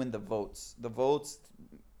 He didn't win the votes. The votes,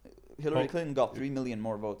 Hillary Oh. Clinton got 3 million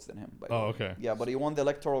more votes than him. By the Oh, way. okay. Yeah, but he won the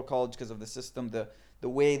Electoral College because of the system, the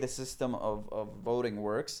way the system of voting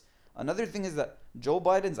works. Another thing is that Joe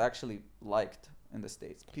Biden's actually liked in the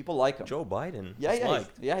States. People like him. Joe Biden. Yeah, is yeah,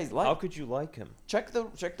 liked. he's liked. How could you like him? Check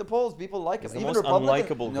the polls. People like He's him. the Even most Republicans.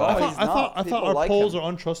 unlikable No, guy. I he's thought not. I thought People our like polls him. are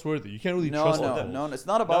untrustworthy. You can't really No, trust no, the polls. no, it's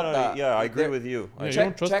not about that. Yeah, I agree They're- with you. Yeah, you check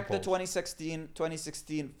don't trust the check the polls.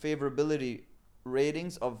 2016 favorability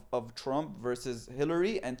ratings of Trump versus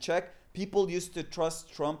Hillary, and check. People used to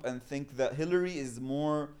trust Trump and think that Hillary is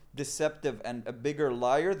more deceptive and a bigger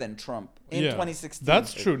liar than Trump in Yeah, 2016.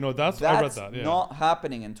 That's true. No, I read That's that. Yeah. not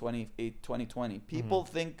happening in 2020. People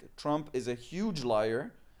think Trump is a huge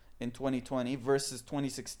liar in 2020 versus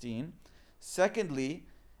 2016. Secondly,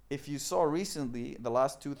 if you saw recently, the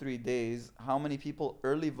last 2-3 days, how many people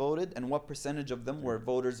early voted and what percentage of them were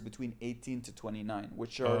voters between 18 to 29,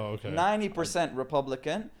 which are Oh, okay. 90%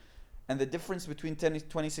 Republican. And the difference between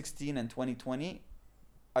 2016 and 2020,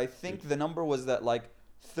 I think the number was that like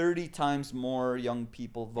 30 times more young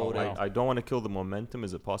people voted. wow. I don't want to kill the momentum.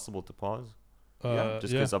 Is it possible to pause? Just yeah.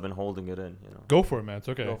 because I've been holding it in, you know. Go for it, man. It's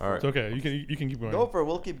okay. Go for It's okay. You can keep going. Go for it.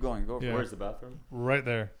 We'll keep going. Go for Yeah. it. Where's the bathroom? Right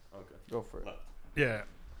there. Okay. Go for it. Yeah.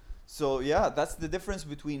 So yeah, that's the difference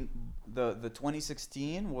between the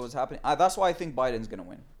 2016 what was happening. That's why I think Biden's gonna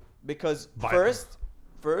win, because Biden.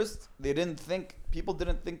 first people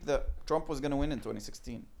didn't think that Trump was gonna win in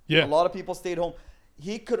 2016. Yeah. A lot of people stayed home.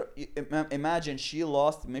 He could imagine she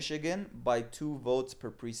lost Michigan by 2 votes per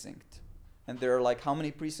precinct, and there are like how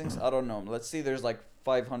many precincts? I don't know. Let's say there's like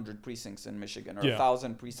 500 precincts in Michigan or Yeah.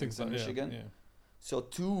 1,000 precincts Think in so, yeah, Michigan. yeah. So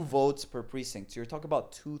 2 votes per precinct. So you're talking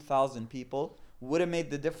about 2,000 people would have made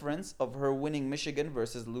the difference of her winning Michigan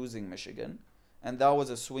versus losing Michigan, and that was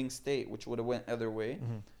a swing state, which would have went other way.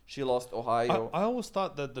 She lost Ohio. I always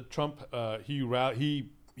thought that the Trump he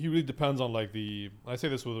really depends on like I say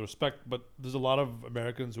this with respect, but there's a lot of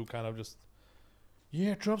Americans who kind of just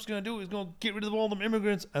Trump's gonna do it. He's gonna get rid of all them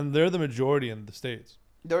immigrants, and they're the majority in the states.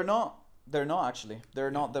 They're not. They're not actually.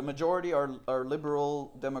 They're not. The majority are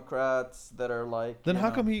liberal Democrats that are like. Then how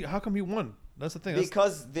come he won? That's the thing.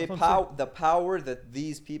 Because that's what I'm saying. the power that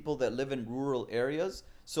these people that live in rural areas.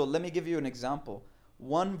 So let me give you an example.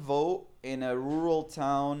 1 vote in a rural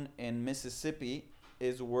town in Mississippi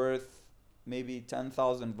is worth maybe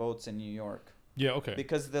 10,000 votes in New York. Yeah. Okay.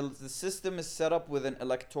 Because the system is set up with an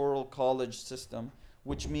electoral college system,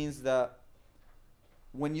 which means that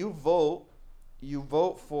when you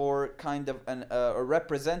vote for kind of a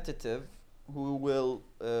representative who will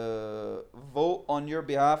vote on your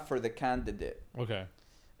behalf for the candidate. Okay.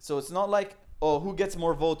 So it's not like, oh, who gets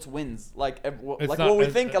more votes wins, like It's like not- what we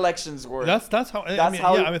it's- think elections work. That's how. I That's mean,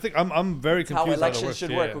 how- yeah. I think I'm very That's how confused. elections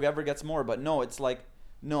should work. Yeah. Whoever gets more, but no, it's like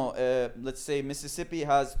let's say Mississippi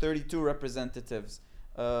has 32 representatives.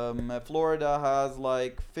 Florida has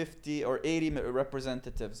like 50 or 80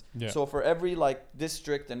 representatives. Yeah. So for every like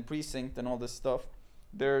district and precinct and all this stuff,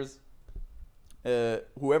 there's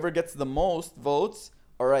whoever gets the most votes.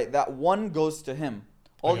 All right, that one goes to him.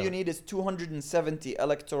 All Okay. you need is 270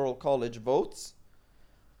 electoral college votes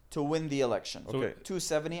to win the election. So- Okay.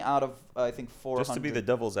 270 out of I think 400. Just to be the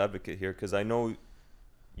devil's advocate here, because I know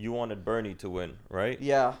you wanted Bernie to win, right?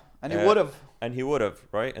 Yeah, and he Uh, would have. And he would have,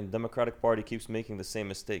 right? And Democratic Party keeps making the same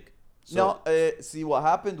mistake. So, No, see what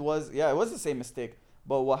happened was, it was the same mistake.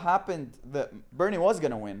 But what happened, that Bernie was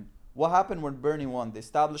gonna win. What happened when Bernie won? The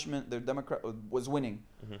establishment, the Democrat was winning.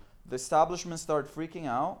 Mhm. The establishment started freaking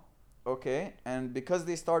out, okay, and because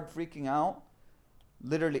they started freaking out,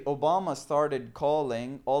 literally Obama started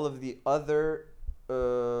calling all of the other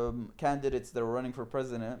candidates that were running for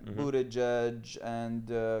president, Mhm. Buttigieg and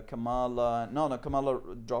Kamala. No, Kamala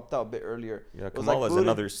dropped out a bit earlier. yeah, It was like Kamala's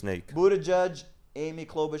another snake. Buttigieg, Amy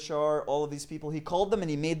Klobuchar, all of these people. He called them and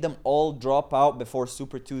he made them all drop out before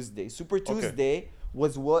Super Tuesday. Super Tuesday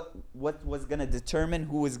was what was gonna determine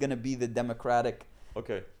who was gonna be the Democratic.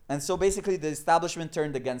 Okay. And so basically, the establishment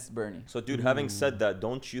turned against Bernie. So, dude, having said that,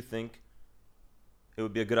 don't you think it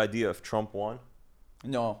would be a good idea if Trump won?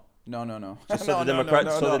 No. Just so the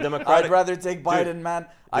Democratic. I'd rather take Biden, man.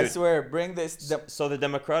 I dude. swear, bring this. So the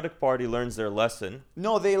Democratic Party learns their lesson. I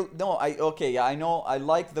know. I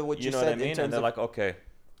like what you You know said what I mean? in And terms they're of like, okay,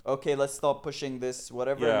 okay, let's stop pushing this,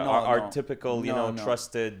 whatever. yeah, No, our no. typical, No.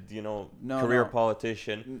 trusted, No, career no.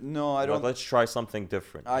 politician. No, I But don't. let's try something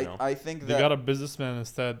different. you know? I think They that. got a businessman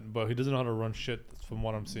instead, but he doesn't know how to run shit. From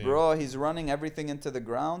what I'm seeing. Bro, he's running everything into the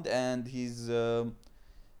ground, and he's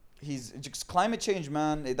just climate change,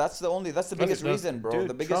 man. That's the biggest reason, bro. Dude,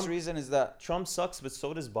 The biggest Trump- reason is that Trump sucks, but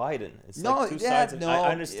so does Biden. It's No, like two yeah, sides. no, I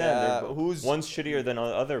understand. yeah, they're who's- one's shittier than the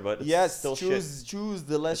other, but it's yes, still choose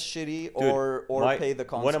the less shitty shit. Dude, or pay the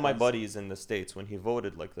consequence. One of my buddies in the States, when he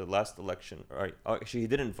voted like the last election, right? Actually, he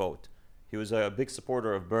didn't vote. He was a big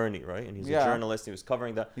supporter of Bernie, right? And he's Yeah. a journalist. He was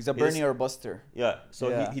covering that. He's a He Bernie just- or Buster. Yeah, so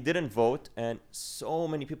Yeah. He didn't vote, and so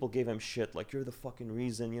many people gave him shit. Like, you're the fucking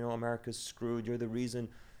reason, America's screwed. You're the reason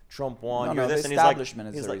Trump won. No, you're no, this. the And he's like, establishment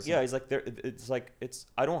is he's the like, reason. yeah, he's like, it's like,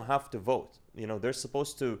 I don't have to vote. They're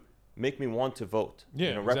supposed to make me want to vote.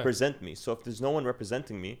 Yeah, exactly. represent me. So if there's no one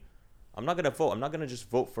representing me, I'm not gonna vote. I'm not gonna just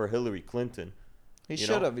vote for Hillary Clinton. He You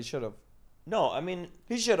should know? have. He should have. No, I mean,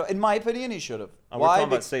 He should have. In my opinion, he should have. we're talking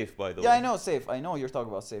about safe, by the way. Yeah, I know safe. I know you're talking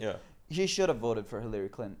about safe. Yeah. He should have voted for Hillary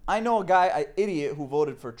Clinton. I know a guy, an idiot who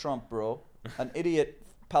voted for Trump, bro. An idiot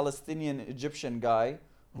Palestinian Egyptian guy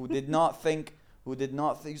who did not think.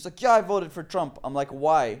 He's like, yeah, I voted for Trump. I'm like,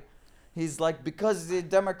 why? He's like, because the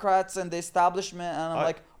Democrats and the establishment. And I'm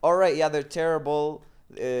like, all right, yeah, they're terrible.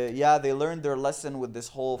 Yeah, they learned their lesson with this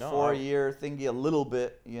whole No, 4-year thingy a little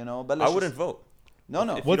bit, But I wouldn't vote. No.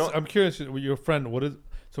 If you don't- I'm curious with your friend. What is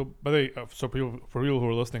so? By the way, for people who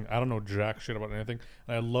are listening, I don't know jack shit about anything,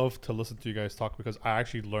 and I love to listen to you guys talk because I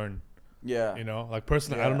actually learn. Yeah. Like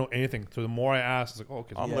personally, I don't Yeah. know anything. So the more I ask, it's like, oh,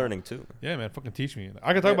 okay, I'm Yeah. learning too. yeah, man, fucking teach me.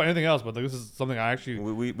 I can talk about anything else, but like, this is something I actually.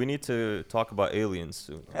 We need to talk about aliens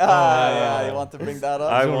soon. Yeah, you want to bring that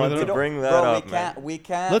up? I So want we to don't- bring that Bro, up, man. we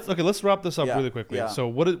can't. Let's wrap this up Yeah, really quickly. yeah. So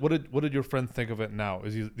what did your friend think of it now?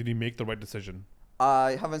 Did he make the right decision?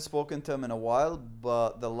 I haven't spoken to him in a while,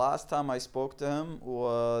 but the last time I spoke to him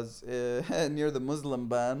was near the Muslim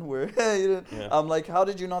ban, where Yeah. I'm like, how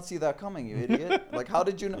did you not see that coming, you idiot? Like, how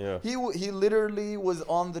did you know? Yeah. He literally was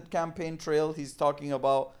on the campaign trail. He's talking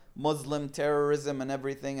about Muslim terrorism and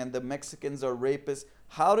everything, and the Mexicans are rapists.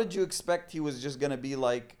 How did you expect he was just gonna be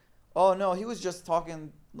like, oh no, he was just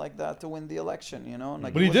talking like that to win the election, you know?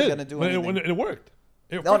 Like But he wasn't did. gonna do When anything. it worked.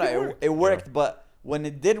 It No, fucking no, worked. it worked, but when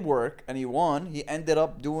it did work and he won, he ended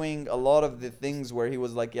up doing a lot of the things where he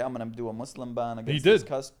was like, yeah, I'm gonna do a Muslim ban against did.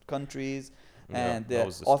 these countries. Yeah, And that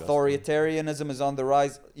was disgusting. authoritarianism is on the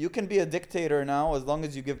rise. You can be a dictator now as long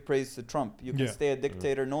as you give praise to Trump. You can Yeah. stay a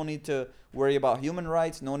dictator. No need to worry about human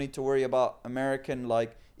rights. No need to worry about American,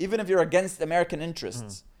 like, even if you're against American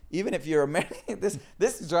interests, even if you're American,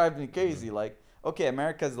 this drives me crazy. Like, okay,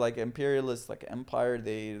 America's like imperialist, like empire.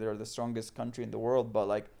 They're the strongest country in the world, but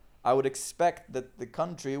like, I would expect that the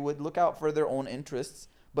country would look out for their own interests.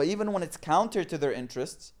 But even when it's counter to their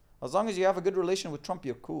interests, as long as you have a good relation with Trump,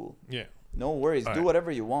 you're cool. Yeah. No worries. All Do right. whatever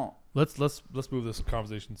you want. Let's move this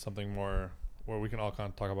conversation to something more where we can all kind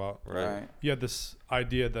of talk about. Right. You had this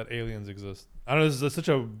idea that aliens exist. I know this is such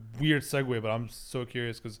a weird segue, but I'm so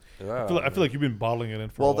curious because Yeah. I feel like you've been bottling it in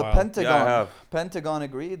for Well, a the while. Pentagon, Yeah, I have. Pentagon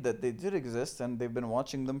agreed that they did exist, and they've been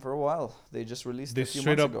watching them for a while. They just released They a few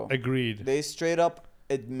straight months up ago. agreed. They straight up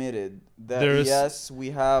admitted that There's- yes,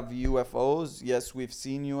 we have UFOs. Yes, we've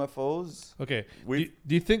seen UFOs. Okay. We-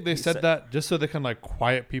 Do you think they we said said- that just so they can like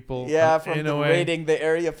quiet people? Yeah, from in the a way? raiding the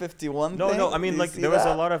Area 51 No, thing. no. I mean, Do you like see there was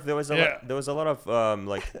that? a lot of Yeah. there was a lot of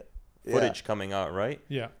like Yeah. footage coming out, right?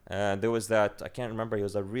 Yeah. And there was that I can't remember. He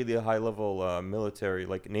was a really high level military,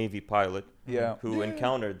 like Navy pilot, Yeah. who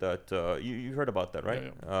encountered that. You heard about that,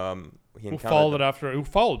 right? He Who encountered followed them. it after? Who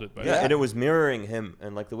followed it? But Yeah, Yeah. and it was mirroring him,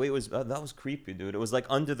 and like the way it was, that was creepy, dude. It was like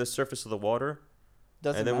under the surface of the water,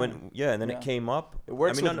 Doesn't and then matter. and then Yeah. it came up. It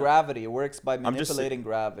works I mean, with no, no, gravity. It works by I'm just sa- manipulating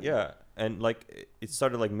gravity. Yeah, and like it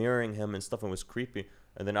started like mirroring him and stuff, and it was creepy.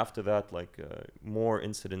 And then after that, like more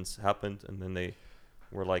incidents happened, and then they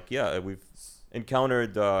were like, yeah, we've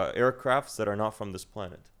encountered aircrafts that are not from this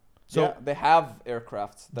planet. So yeah, they have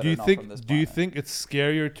aircrafts that do you are not think? from this Do you planet. think it's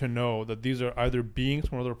scarier to know that these are either beings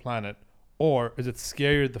from another planet, or is it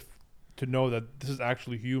scarier to know that this is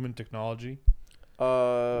actually human technology?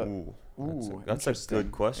 Ooh, that's a interesting.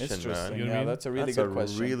 good question, man. Interesting. You know what I Yeah, mean? that's a really That's good a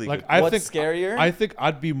question. really Like good I What's think scarier? I think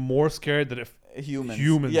I'd be more scared that if Humans.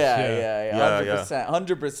 Humans, Yeah, yeah. yeah, Yeah, yeah. 100%.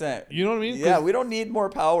 100%. you know what I mean? Yeah, 'Cause- we don't need more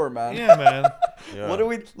power, man. yeah, man. Yeah. What do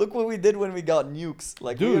we look what we did when we got nukes?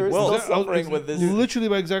 Like Dude, we were well, still I was- suffering with this. Literally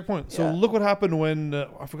my exact point. So Yeah. look what happened when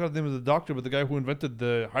I forgot the name of the doctor, but the guy who invented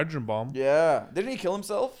the hydrogen bomb. Yeah. Didn't he kill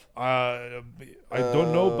himself? I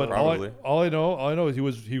don't know, but Probably. all I know is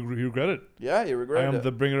he regretted. Yeah, he I regretted am it.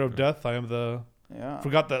 the bringer of death. I am the Yeah.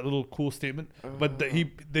 forgot that little cool statement. But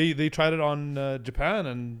they tried it on Japan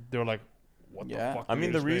and they were like, what Yeah. the fuck? I did mean,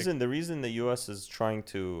 we the just make? reason the U.S. is trying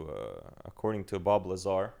to, according to Bob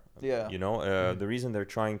Lazar, Yeah. you know, the reason they're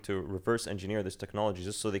trying to reverse engineer this technology is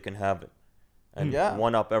just so they can have it and Yeah.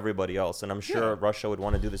 one up everybody else. And I'm sure Yeah. Russia would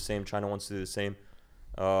want to do the same. China wants to do the same.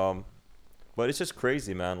 But it's just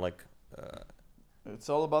crazy, man. Like, It's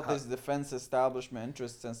all about this defense establishment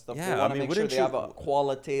interests and stuff. Yeah, they I want to mean, make sure wouldn't they you- have a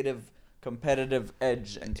qualitative, competitive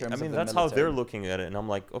edge in terms I mean, of the that's how they're military. looking at it. And I'm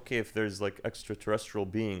like, okay, if there's like extraterrestrial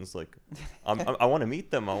beings, like, I want to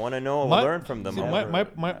meet them. I want to know, My- learn from them. See, I my,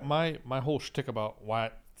 wanna- my whole shtick about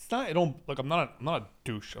why it's not. I don't like. I'm not a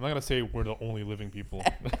douche. I'm not gonna say we're the only living people.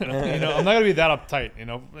 you know, I'm not gonna be that uptight. You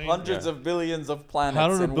know, Hundreds of billions of planets,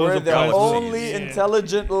 Hundreds of and billions we're of the planets. only Yeah.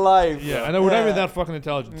 intelligent life. Yeah, I know we're not even Yeah. that fucking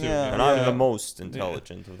intelligent too. Yeah. And I'm Yeah. the most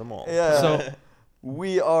intelligent of them all. Yeah. So,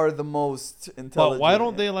 We are the most intelligent. but why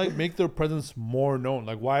don't they like make their presence more known?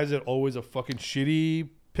 Like, why is it always a fucking shitty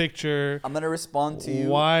picture? I'm gonna respond to you.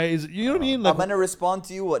 Why is it, you know what I mean? Like, I'm gonna respond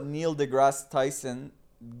to you what Neil deGrasse Tyson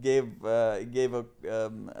gave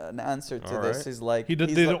an answer to All this. right. He's like he did.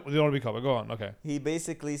 he's They like- don't want to be covered. Go on. Okay. he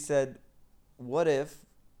basically said, what if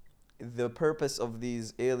the purpose of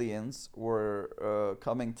these aliens were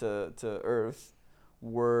coming to Earth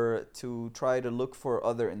were to try to look for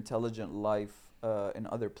other intelligent life in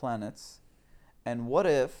other planets, and what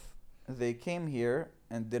if they came here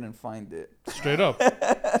and didn't find it? Straight up.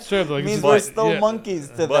 Straight up. Like, Means it's we're like- still yeah. monkeys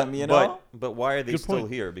to them, you know? But why are they Good still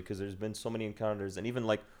point. here? Because there's been so many encounters, and even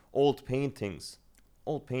like old paintings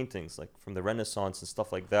like from the Renaissance and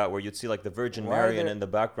stuff like that, where you'd see like the Virgin Why are Mary, and there- in the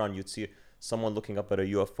background you'd see someone looking up at a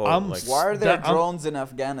UFO. I'm like, Why are there That- I'm- drones in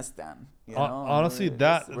Afghanistan? You know? Honestly, It's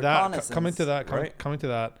that coming reconnaissance. to that Right. coming to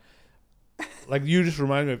that, like you just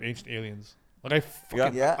remind me of Ancient Aliens. Like I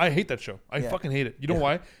fucking Yeah. I hate that show. I Yeah. fucking hate it. You know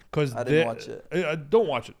why? Because I didn't watch it. Don't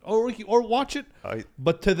watch it. Or watch it.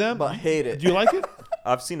 But to them, But hate it. Do you like it?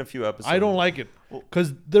 I've seen a few episodes. I don't like it.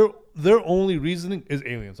 because their only reasoning is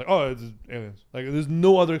aliens. Like, oh, it's aliens. Like, there's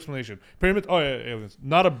no other explanation. Pyramids, oh yeah, aliens.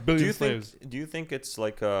 Not a billion slaves. Do you think it's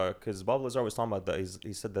like because Bob Lazar was talking about that?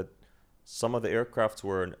 He said that some of the aircrafts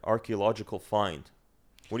were an archaeological find.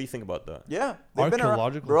 What do you think about that? Yeah, they've been around.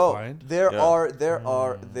 Archaeological Bro, find?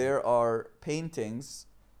 there are paintings.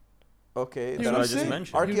 Okay, You That's were what I just saying-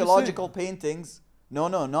 mentioned. you were archaeological saying- paintings. No,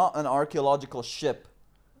 not an archaeological ship.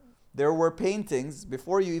 There were paintings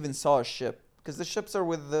before you even saw a ship, because the ships are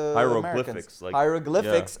with the Hieroglyphics, Americans. like-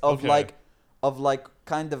 Hieroglyphics of Okay. like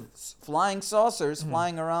kind of flying saucers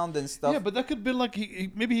flying around and stuff. Yeah, but that could have been like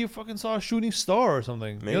maybe he fucking saw a shooting star or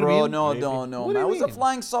something. Maybe. You know what I Bro, mean? no, Maybe. no, What man. do It you was a mean?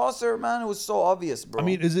 flying saucer, man. It was so obvious, bro. I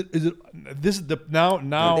mean, is it this is the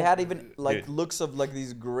now They had even like Dude. looks of like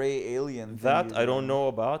these gray alien. That thingies, I don't man. know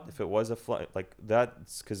about. If it was a flight, like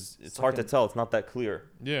that's because it's hard to Fucking- tell. It's not that clear.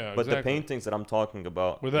 yeah, But the exactly. paintings that I'm talking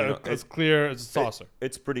about, with you that know, it's clear it's a saucer.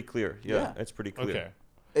 it's pretty clear. Yeah, Yeah. it's pretty clear. Okay.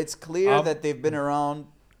 It's clear Um, that they've been around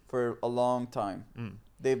for a long time. Mm.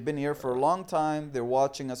 They've been here for a long time. They're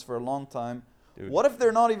watching us for a long time. Dude. What if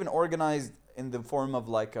they're not even organized in the form of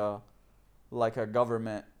like a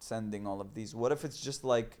government sending all of these? What if it's just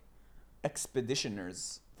like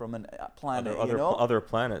expeditioners from a planet, you know? Other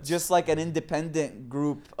planets. Just like an independent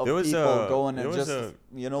group of There was people a- going there and was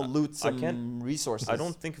just loot I can't- some resources. I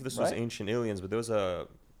don't think this was right? ancient aliens, but there was a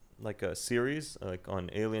series like on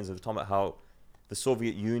aliens that talking about how the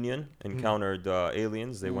Soviet Union encountered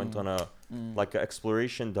aliens. They went on a like an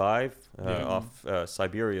exploration dive Yeah. off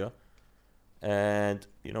Siberia, and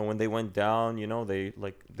when they went down,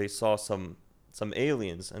 they saw some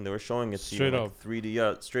aliens, and they were showing it to Straight you up. like 3D.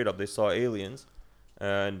 Yeah, straight up, they saw aliens,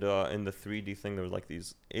 and in the 3D thing, there were like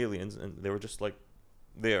these aliens, and they were just like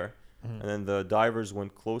there. And then the divers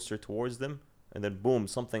went closer towards them, and then boom,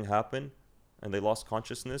 something happened, and they lost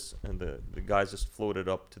consciousness, and the guys just floated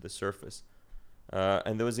up to the surface.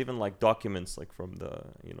 And there was even like documents like from the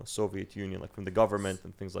Soviet Union, like from the government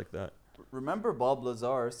and things like that. Remember Bob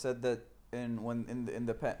Lazar said that in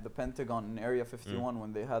the Pentagon in Area 51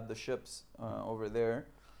 when they had the ships over there,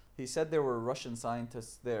 he said there were Russian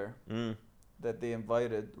scientists there, that they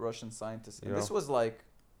invited Russian scientists. And Yeah. this was like,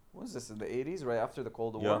 what was this, in the 80s, right after the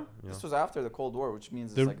Cold Yeah, War? yeah. This was after the Cold War, which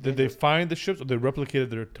means Did it's like they dangerous. find the ships or they replicated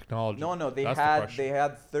their technology? No, they That's the had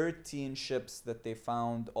question. 13 ships that they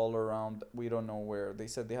found all around. We don't know where. They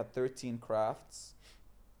said they had 13 crafts,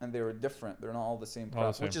 and they were different. They're not all the same All the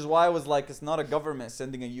craft, which same. is why I was like, it's not a government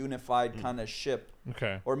sending a unified kind of ship,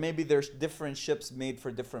 Okay. or maybe there's different ships made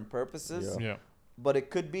for different purposes. Yeah. Yeah. But it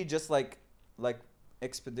could be just like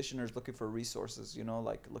expeditioners looking for resources,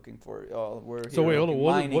 like looking for we're So here wait, hold on,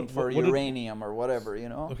 what- mining what- for what did- uranium or whatever,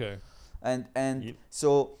 Okay. And Ye-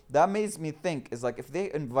 so that makes me think is like, if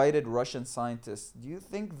they invited Russian scientists, do you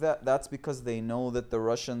think that that's because they know that the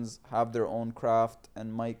Russians have their own craft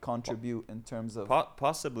and might contribute in terms of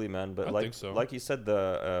Possibly, man. But I like think so. like you said,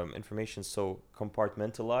 the information's so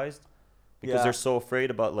compartmentalized because Yeah. they're so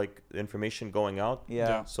afraid about like the information going out.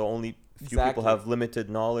 yeah. So only few Exactly. people have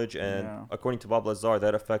limited knowledge, and Yeah. according to Bob Lazar,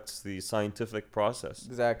 that affects the scientific process.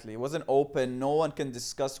 Exactly. It wasn't open. No one can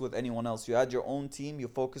discuss with anyone else. You had your own team. You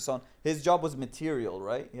focus on. His job was material,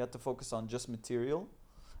 right? He had to focus on just material,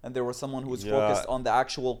 and there was someone who was Yeah. focused on the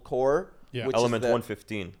actual core. Yeah. which is Element the-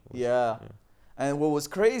 115. Yeah. And what was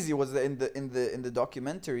crazy was that in the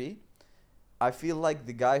documentary, I feel like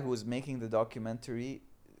the guy who was making the documentary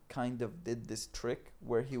kind of did this trick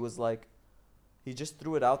where he was like, he just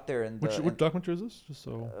threw it out there and Which documentary is this? Just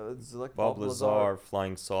so it's like Bob Lazar,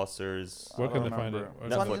 flying saucers. where I can they don't find it?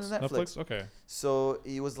 remember. It's on Netflix. Okay. So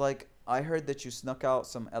he was like, I heard that you snuck out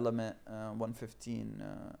some element 115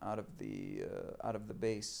 out of the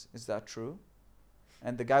base. Is that true?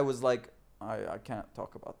 And the guy was like, I can't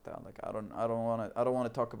talk about that. Like I don't want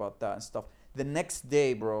to talk about that and stuff. The next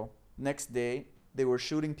day, bro, they were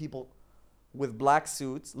shooting people with black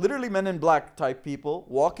suits, literally Men in Black type people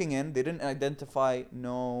walking in. They didn't identify,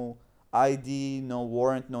 no ID, no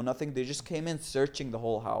warrant, no nothing. They just came in searching the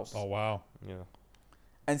whole house. Oh wow. Yeah.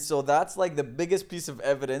 And so that's like the biggest piece of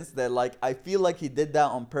evidence that like I feel like he did that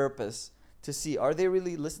on purpose to see, are they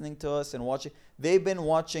really listening to us and watching? They've been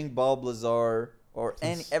watching Bob Lazar or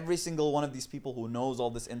every single one of these people who knows all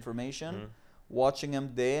this information, watching him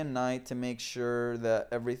day and night to make sure that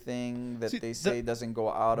everything that See, they say doesn't go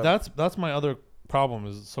out of. That's my other problem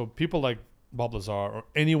is, so people like Bob Lazar or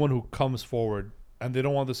anyone who comes forward and they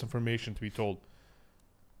don't want this information to be told,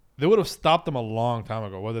 they would have stopped them a long time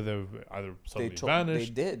ago, whether they've either suddenly They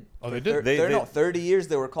vanished. did. Oh, For they did? They- 30 years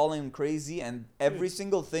they were calling him crazy, and every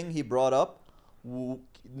single thing he brought up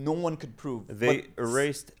no one could prove. They But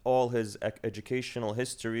erased all his educational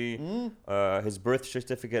history, his birth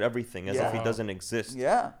certificate, everything, as if he Yeah. doesn't exist.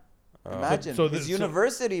 Yeah. Imagine so his this- so-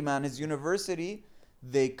 university, man. His university,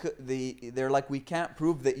 they're like, we can't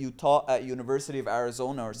prove that you taught at University of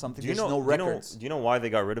Arizona or something. Do you There's know? no do you know- records. Do you know why they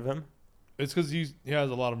got rid of him? It's because he has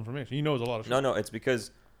a lot of information. He knows a lot of shit. No, it's because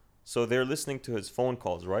so they're listening to his phone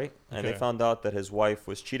calls, right? And they Okay. found out that his wife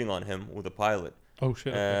was cheating on him with a pilot. Oh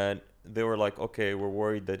shit. Okay. And they were like, okay, we're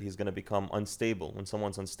worried that he's going to become unstable. When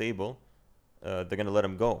someone's unstable, they're going to let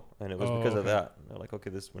him go. And it was Oh, because of okay. that. They're like, okay,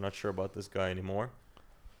 we're not sure about this guy anymore.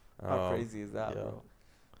 How crazy is that, yeah. bro?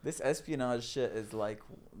 This espionage shit is like,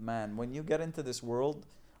 man, when you get into this world,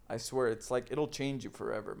 I swear it's like it'll change you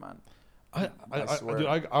forever, man. I swear. Dude,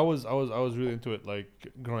 I was really into it like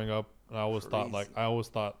growing up, and I always thought like Crazy.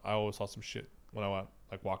 I always saw some shit when I went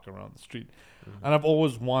like walking around the street, Mm-hmm. and I've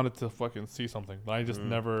always wanted to fucking see something, but I just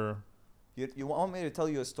never. You want me to tell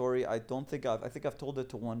you a story? I think I've told it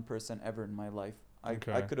to one person ever in my life. I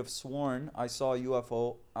Okay. could have sworn I saw a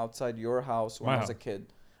UFO outside your house when My I was a house.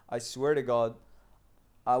 kid. I swear to God,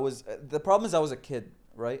 the problem is I was a kid,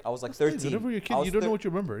 right? I was like 13. Whenever you're a I kid, was you don't know thir- what you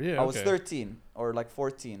remember. Yeah. I was okay. 13 or like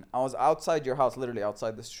 14. I was outside your house, literally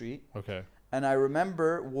outside the street. Okay. And I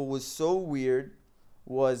remember what was so weird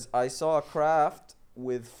was I saw a craft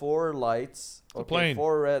with 4 lights. a plane.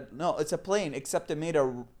 4 red. No, it's a plane, except it made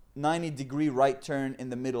a 90-degree right turn in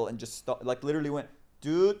the middle and just stopped, like literally went,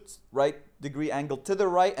 dude, right degree angle to the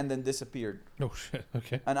right and then disappeared. Oh shit.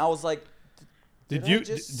 Okay. And I was like, Did I you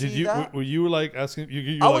just did see you that? were you like asking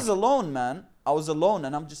you I like, was alone, man. I was alone,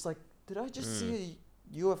 and I'm just like, did I just see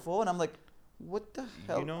a UFO? And I'm like, what the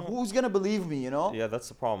hell? know- Who's gonna believe me? You know? Yeah, that's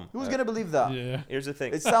the problem. Who's gonna believe that? yeah. Here's the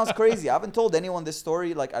thing. It sounds crazy. I haven't told anyone this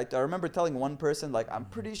story. Like I remember telling one person, like I'm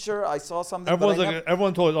pretty sure I saw something. Everyone's but I like never-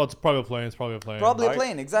 everyone told us, oh, it's probably a plane. It's probably a plane. probably a I-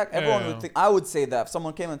 plane. Exactly. Yeah, Everyone yeah. would think. I would say that if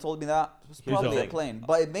someone came and told me that, it was Here's the probably a thing. plane.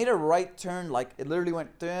 But it made a right turn. Like it literally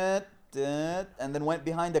went, "Dut, dut," and then went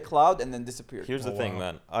behind a cloud and then disappeared. Here's the Oh, thing,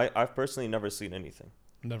 wow. man. I've personally never seen anything.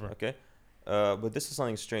 Never. Okay. But this is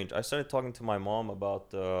something strange. I started talking to my mom about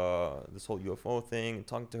this whole UFO thing and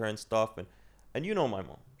talking to her and stuff. And you know my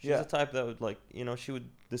mom. She's Yeah. the type that would she would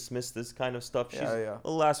dismiss this kind of stuff. She's Yeah, yeah. the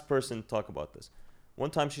last person to talk about this. One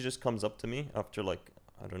time she just comes up to me after I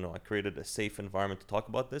don't know, I created a safe environment to talk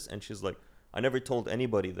about this. And she's like, I never told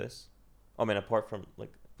anybody this. I mean, apart from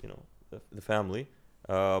the family.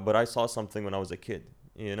 But I saw something when I was a kid.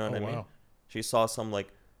 You know what Oh, I mean? wow. She saw some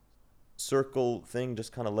circle thing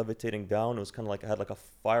just kind of levitating down. It was kind of like it had like a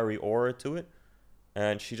fiery aura to it,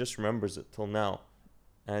 and she just remembers it till now,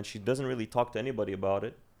 and she doesn't really talk to anybody about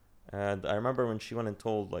it. And I remember when she went and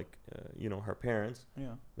told her parents, Yeah.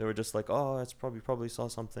 they were just like, oh, it's probably saw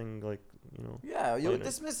something Yeah, you would Later.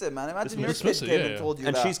 dismiss it, man. Imagine your Dismiss kid it, came yeah, and yeah. told you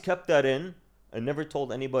and that she's kept that in and never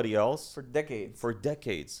told anybody else for decades. for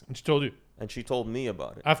decades. And she told you And she told me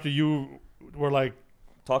about it. after you were like,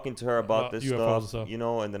 Talking to her about About this UFOs and stuff,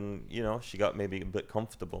 stuff. and then she got maybe a bit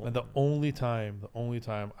comfortable. and the only time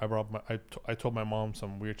I brought I told my mom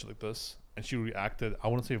some weird shit like this, and she reacted. I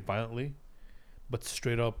wouldn't say violently, but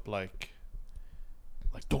straight up like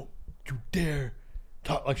don't you dare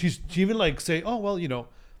talk. Like she even like say, oh well,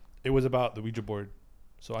 it was about the Ouija board.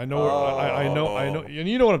 So I know I know, and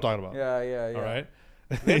you know what I'm talking about. Yeah, yeah, yeah. All right.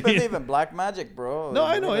 They believe in black magic, bro. No,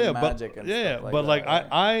 They I know, believe in yeah, but magic and yeah, stuff but like that,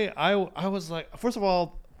 yeah. I was like, first of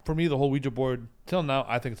all, for me, the whole Ouija board till now,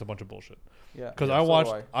 I think it's a bunch of bullshit. Yeah. Because yeah,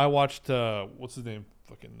 I watched what's his name,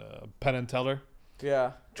 fucking Penn and Teller,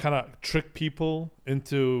 Yeah. kind of trick people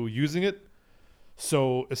into using it.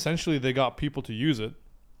 So essentially, they got people to use it,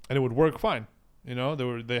 and it would work fine.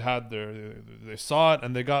 They saw it,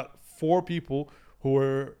 and they got 4 people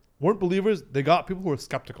who weren't believers. They got people who were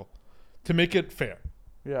skeptical, to make it fair.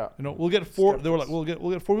 Yeah. We'll get 4. They were like, Skeptics.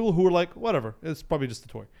 we'll get 4 people who were like, whatever, it's probably just a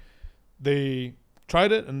toy. They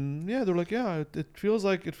tried it, and yeah, they were like, yeah, it feels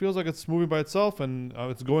like it's moving by itself, and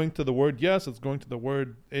it's going to the word yes, it's going to the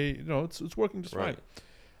word a. It's working just Right. fine.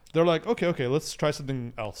 They're like, okay, let's try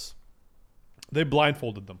something else. They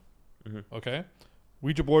blindfolded them. Mm-hmm. Okay,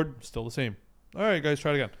 Ouija board still the same. All right, guys,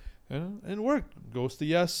 try it again. And it worked. Goes to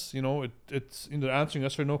yes. It's answering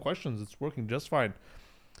yes or no questions. It's working just fine.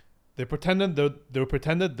 They pretended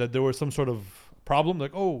that there was some sort of problem.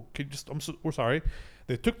 Like, oh, we're sorry.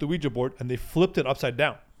 They took the Ouija board and they flipped it upside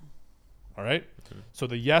down. All right. Mhm. So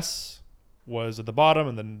the yes was at the bottom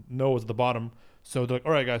and then no was at the bottom. So they're like,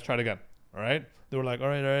 all right, guys, try it again. All right. They were like, all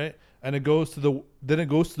right, and it goes to the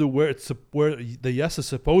where the yes is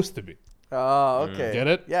supposed to be. Oh, okay. Get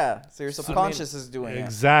it? Yeah. So your So- subconscious is doing it.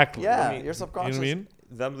 Exactly. Yeah, I mean, your You know subconscious. what I mean?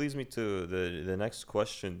 That leads me to the next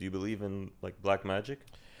question. Do you believe in black magic?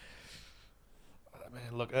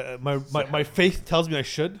 Man, look, my faith tells me I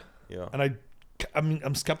should, Yeah. and I mean,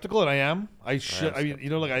 I'm skeptical, and I am. I should. I mean, you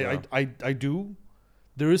know, like Yeah. I do.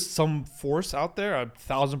 There is some force out there,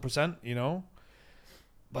 1,000%. You know,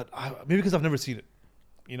 but maybe because I've never seen it.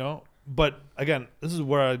 You know, but again, this is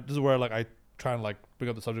where like I try and like bring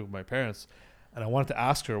up the subject with my parents, and I wanted to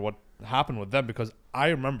ask her what happened with them because I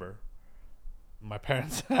remember my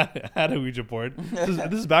parents had a Ouija board.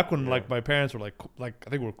 This is back when like my parents were like I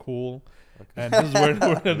think we're cool, and this is where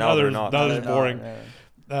Now they're not. Now No, it's no, boring.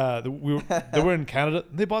 yeah. They were in Canada.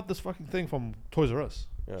 They bought this fucking thing from Toys R Us.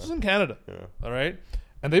 Yeah. This is in Canada, Yeah. all right.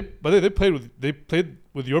 And they played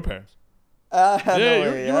with your parents. No Yeah,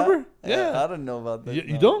 way, you remember? Yeah. I don't know about that.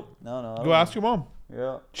 You no. don't? No, no. I Go don't ask your mom.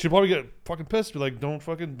 know. She'd probably get fucking pissed. Be like, don't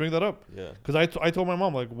fucking bring that up. Yeah. Because I told my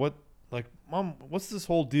mom like, what, like, mom, what's this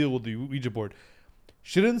whole deal with the Ouija board?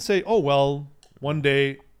 She didn't say, oh well. One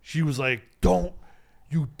day she was like, don't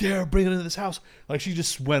you dare bring it into this house. Like she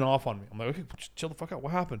just went off on me. I'm like, okay, chill the fuck out.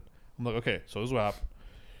 What happened? I'm like, okay, so this is what happened.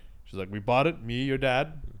 She's like, we bought it, me, your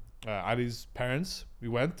dad, Ali's parents. We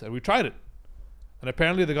went and we tried it. And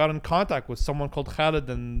apparently they got in contact with someone called Khaled,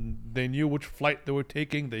 and they knew which flight they were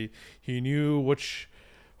taking. He knew which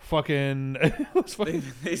fucking. It was fucking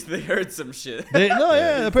They heard some shit.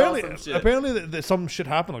 yeah. They saw some shit. Apparently, some shit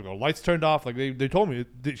happened. Like the lights turned off. Like they told me.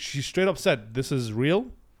 She straight up said, "This is real.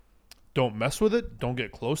 Don't mess with it. Don't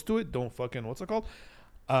get close to it. Don't fucking what's it called."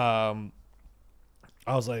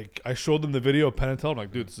 I was like, I showed them the video of Penn and Teller. I'm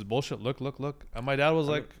like, dude, this is bullshit. Look. And my dad was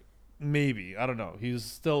like, maybe. I don't know. He's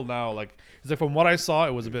still now like, he's like, from what I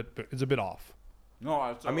saw, it's a bit off. No,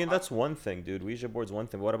 I mean, that's one thing, dude. Ouija board's one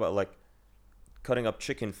thing. What about like cutting up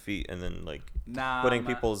chicken feet and then like putting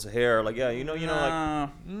people's hair? Like, yeah, you know, like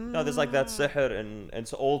no, there's like that sihr and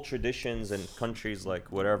it's old traditions in countries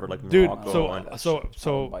like whatever, like Dude, Morocco and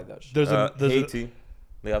so buy that shit. there's a Haiti.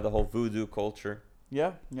 They have the whole voodoo culture.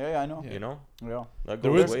 Yeah, I know. You know, Yeah. that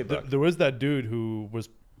there goes was way back. there was that dude who was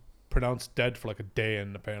pronounced dead for like a day,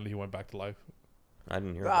 and apparently he went back to life. I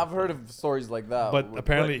didn't hear. I've about heard that. of stories like that. But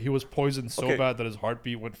apparently he was poisoned so Okay. bad that his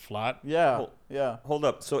heartbeat went flat. Yeah, Well, yeah. Hold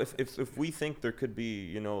up. So if we think there could be,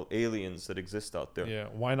 you know, aliens that exist out there, Yeah,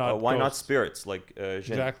 why not? why not ghosts? spirits like jinn?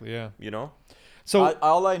 Exactly. Yeah. You know, So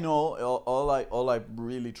All I know, all I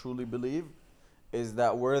really truly believe, is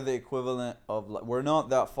that we're the equivalent of like, we're not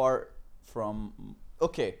that far from.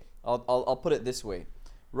 Okay, I'll put it this way,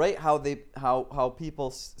 right? How people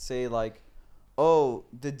say like, oh,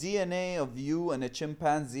 the DNA of you and a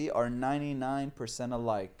chimpanzee are 99%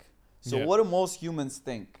 alike. So Yeah. what do most humans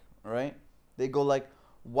think, right? They go like,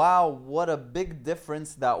 wow, what a big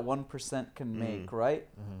difference that 1% can make, right?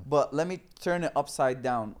 But let me turn it upside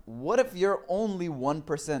down. What if you're only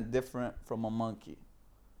 1% different from a monkey?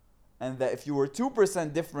 And that if you were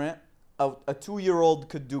 2% different, a 2-year-old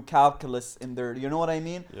could do calculus in their, you know what I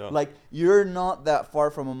mean? Yeah. Like, you're not that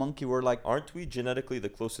far from a monkey. We're like aren't we genetically the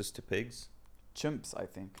closest to pigs? chimps, I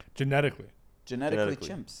think. genetically, Genetically Genetically.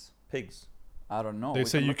 chimps. Pigs. I don't know. they We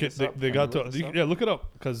say you look can. this up. They Can got we to. look this up? Yeah, look it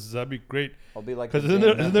up because that'd be great. I'll be like. Because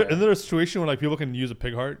the isn't there a situation where like people can use a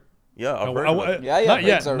pig heart? Yeah, I've I- heard I- of it. Yeah, Not pigs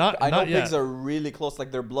yet, are. not- I know not pigs yet. are really close.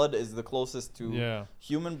 Like their blood is the closest to Yeah.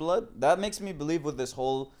 human blood. That makes me believe with this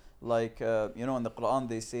whole like you know in the Quran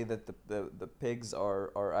they say that the pigs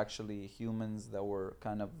are actually humans that were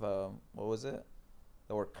kind of what was it?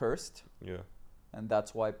 That were cursed, Yeah. and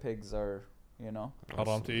that's why pigs are you know.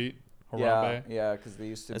 Haram to eat. Yeah, Harambe. yeah, because they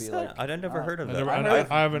used to Is be that? like. I never heard of I that. never-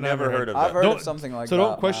 I've I haven't never ever heard of I've that. heard Don't- of something like So that.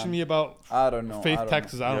 don't question man. me about I don't know. faith I don't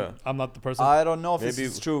texts. know. I don't. Yeah. I'm not the person. I don't know if this Maybe-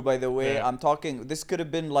 is true, by the way. Yeah. I'm talking. This could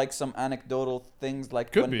have been like some anecdotal things,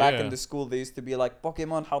 like Could when be, back yeah. in the school they used to be like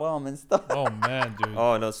Pokemon haram and stuff. Oh man, dude.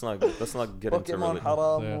 Oh no, let's not get into Pokemon religion.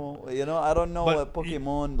 haram, Yeah. you know. I don't know But what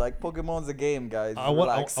Pokemon. Like Pokemon's a game, guys. I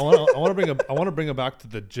want Relax. to bring it back to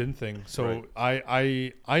the gin thing. So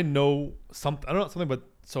Right. I know something. I don't know something, but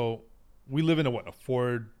so we live in a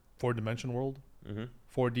four dimension world. Mm-hmm.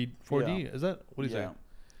 4D is that what do you say?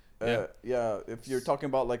 Yeah. If you're talking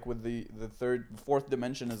about like with the fourth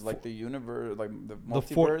dimension is like the universe, like the The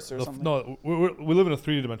four- multiverse or the- something. No, we live in a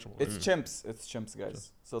 3D dimension world. It's chimps. It's chimps,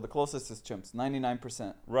 guys. So the closest is chimps.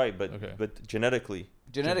 99%. Right, but Okay. but genetically,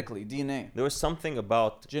 Genetically, DNA. there was something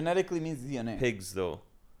about Genetically means DNA. pigs though.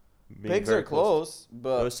 being Pigs very are close, There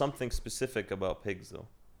but was something specific about pigs though.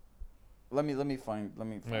 let me find.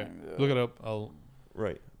 Right. Look it up.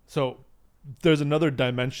 Right. So there's another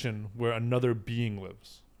dimension where another being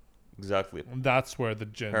lives. Exactly. And that's where the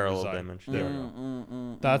jinn Parallel reside. dimension. There There we we go.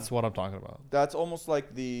 go. That's what I'm talking about. That's almost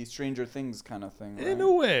like the Stranger Things kind of thing. Right? In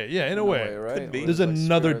a way, yeah, in a way. right? Could be. Or There's like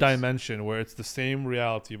another spirits. dimension where it's the same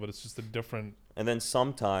reality, but it's just a different. And then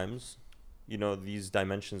sometimes, you know, these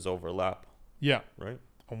dimensions overlap. Yeah. right?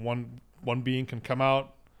 And one being can come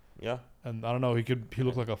out, Yeah. and I don't know. He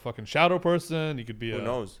look like a fucking shadow person. He could be Who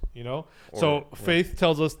knows? you know. Or- So yeah. faith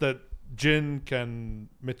tells us that jinn can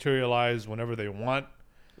materialize whenever they want.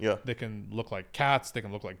 Yeah. They can look like cats. They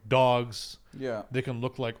can look like dogs. Yeah. They can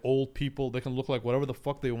look like old people. They can look like whatever the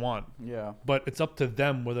fuck they want. Yeah. But it's up to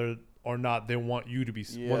them whether or not they want you to be.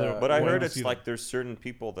 Yeah. But I whether heard to it's see like them. there's certain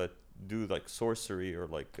people that do like sorcery or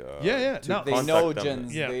like Yeah. to No, They contact know them.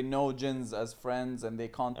 jinns. Yeah. They know jinns as friends, and they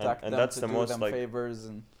contact and them that's to the do most, them like- favors.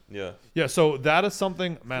 And Yeah. Yeah. So that is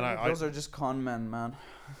something, man. those are just con men, man.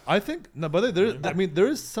 I think no, but there. I mean, there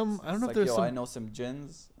is some. I don't know It's if there's yo, some. I know some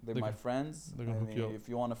jinns. They're They my can- friends. they can and hook you up. if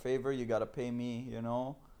you want a favor, you gotta pay me. You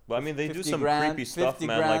know. But I mean, they do 50 some grand, creepy stuff, 50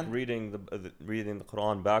 man. Like grand. reading the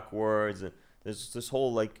Quran backwards, and there's this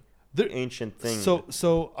whole like There- ancient thing.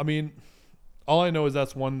 So I mean, all I know is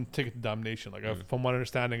that's one ticket to damnation. Like Mm. from my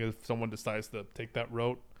understanding, if someone decides to take that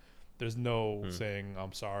route, there's no Mm. saying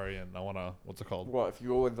I'm sorry and I wanna what's it called? Well, if you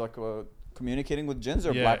go with like communicating with jinns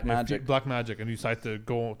or Yeah, black if you- magic, black magic, and you decide to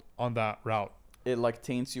go on that route. it like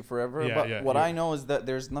taints you forever. Yeah, but yeah, what yeah. I know is that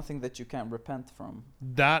there's nothing that you can't repent from.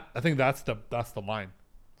 That I think that's the line.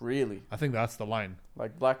 Really, I think that's the line.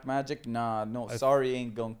 like black magic, nah, no, I- sorry,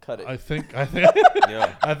 ain't gonna cut it. I think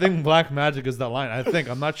yeah. I think black magic is that line. I think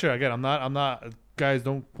I'm not sure. Again, I'm not. Guys,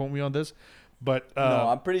 don't quote me on this, but No,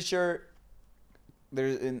 I'm pretty sure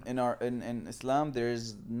there's in Islam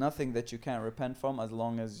there's nothing that you can't repent from as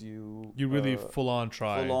long as you really full on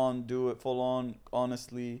try. full on do it full on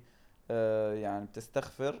honestly يعني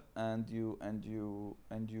بتستغفر and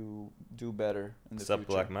you do better in the Except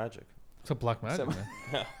future. black magic. It's a black magic,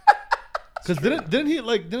 Except- man. Because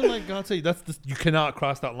didn't God say you cannot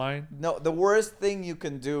cross that line? No, the worst thing you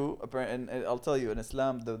can do, and I'll tell you, in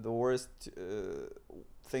Islam, the worst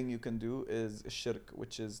thing you can do is shirk,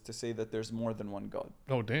 which is to say that there's more than one God.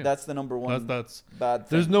 Oh damn. That's the number one That's bad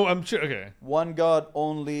thing. there's no. I'm sure. Okay. One God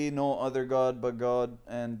only, no other God but God,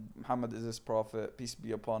 and Muhammad is his prophet, peace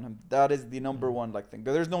be upon him. That is the number one like thing.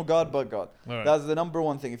 There's no God but God. All right. That's the number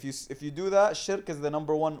one thing. If you do that, shirk is the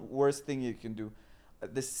number one worst thing you can do.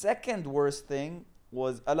 The second worst thing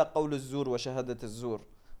was ala qawl az-zur wa shahadat az-zur,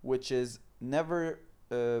 which is never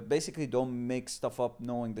basically don't make stuff up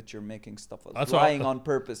knowing that you're making stuff up. That's Lying all- on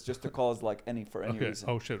purpose just to cause like any Okay. reason.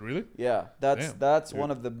 Oh shit! Really? Yeah, that's Damn.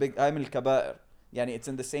 one of the big Aim al-Kaba'ir. Yani it's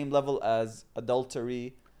in the same level as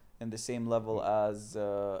adultery, in the same level as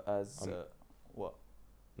what?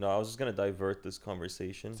 No, I was just gonna divert this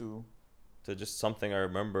conversation to just something I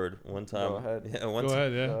remembered one time. Go ahead. Yeah, one Go time.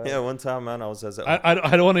 ahead. Yeah. Go ahead. Yeah, one time, man, I was as I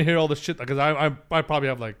don't want to hear all the shit because I probably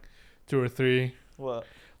have like 2 or 3 What?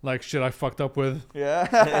 like shit I fucked up with. Yeah.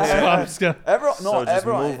 So I'm just gonna So just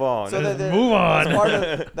everyone. move on. So Just that move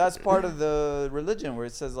on. That's part of the religion where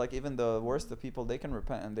it says like even the worst of people they can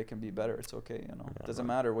repent and they can be better. It's okay, you know. Yeah, Doesn't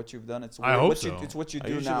man. matter what you've done. It's I hope what so. it's what you I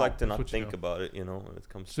do usually now. like to That's not what you think do. about it, when it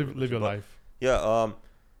comes to live your religion. But life. Yeah,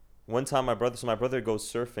 one time my brother goes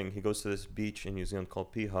surfing. He goes to this beach in New Zealand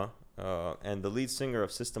called Piha, and the lead singer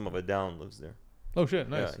of System of a Down lives there. Oh shit!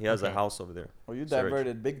 Nice. Yeah, he has a Okay. house over there. Oh, you Serge.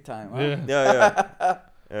 diverted big time. Huh? Yeah.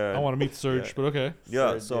 Yeah. I want to meet Serge, yeah. but okay.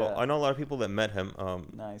 Yeah, Serge, so yeah. I know a lot of people that met him,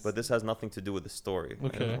 Nice. but this has nothing to do with the story. I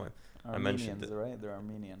don't Okay. know why. I mentioned Armenians, right? They're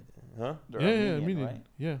Armenian. Huh? They're Yeah, Armenian, right?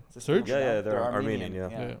 Yeah. System Serge. of Yeah, Down. yeah, they're Armenian, yeah.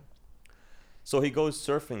 Yeah. So he goes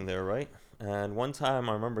surfing there, right? And one time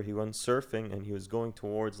I remember he went surfing and he was going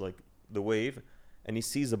towards like the wave, and he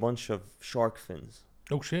sees a bunch of shark fins.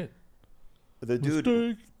 Oh shit. The dude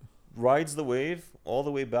Mistake. rides the wave all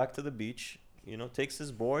the way back to the beach, takes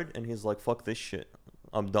his board, and he's like, fuck this shit.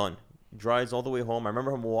 I'm done. Drives all the way home. I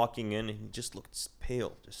remember him walking in, and he just looked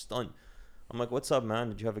pale, just stunned. I'm like, what's up, man?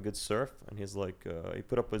 Did you have a good surf? And he's like, he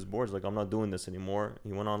put up his boards, like, I'm not doing this anymore.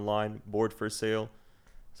 He went online, board for sale.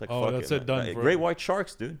 It's like, Oh, fuck that's it, it, man. done, Like, bro. great white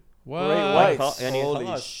sharks, dude. What? Great Like, whites. and he- Holy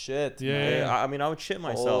halas. shit. Yeah. man. I mean, I would shit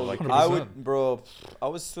myself. Like, 100%. I would, bro. I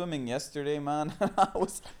was swimming yesterday, man. I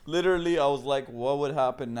was like, what would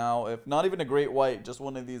happen now if not even a great white, just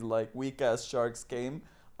one of these like weak ass sharks came?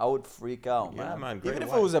 I would freak out, Yeah, man. man, great Even if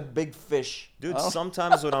white. it was a big fish, dude, I don't-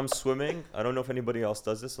 sometimes when I'm swimming, I don't know if anybody else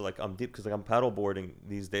does this. So like, I'm deep because like I'm paddle boarding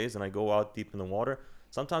these days, and I go out deep in the water.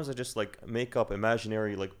 Sometimes I just like make up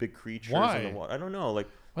imaginary like big creatures Why? in the water. I don't know, like.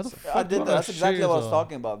 Why the I fuck? did do that. That's shit exactly what I was yourself?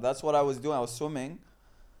 talking about. That's what I was doing. I was swimming.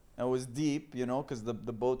 It was deep, because the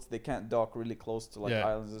boats they can't dock really close to like Yeah.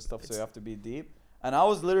 islands and stuff, so It's- you have to be deep. And I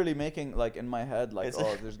was literally making like in my head like, It's-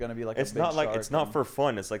 oh, there's gonna be like It's a big not like shark it's not and- for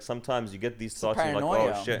fun. It's like sometimes you get these a thoughts and you're like,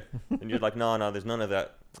 paranoia. oh shit, and you're like, no, there's none of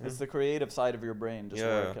that. It's the creative side of your brain just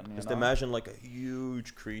working. You Just know? imagine like a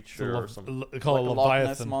huge creature or something. They call Like it a Loch Ness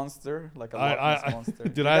Leviathan. monster, like a I- Loch I- Ness monster.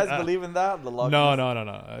 dude, Do you I- guys believe in that? The Loch No, Ness?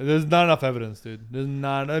 no. There's not enough evidence, dude. There's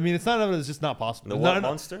not. I mean, it's not evidence. It's just not possible. The There's what not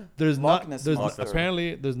enough- monster? There's Loch not. Ness There's monster.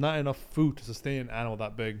 apparently there's not enough food to sustain an animal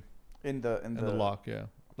that big in the in the loch. Yeah,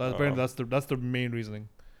 that's Oh. apparently that's the main reasoning.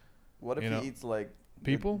 What if you he know, eats like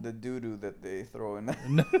people? the doo doo that they throw in?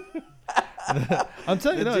 I'm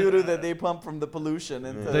telling you, The no, doo doo that they pump from the pollution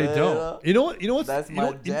into. they don't. You know what? You know what's That's you my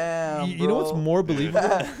know, what- jam, you know what's bro. more believable?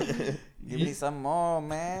 Give me some more,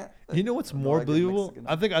 man. You know what's No, more I get believable? Mexican.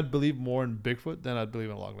 I think I'd believe more in Bigfoot than I'd believe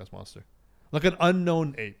in a Loch Ness monster, like an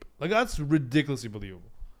unknown ape. Like that's ridiculously believable.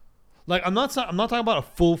 Like I'm not talking about a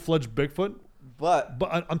full fledged Bigfoot, But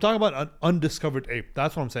but I'm talking about an undiscovered ape.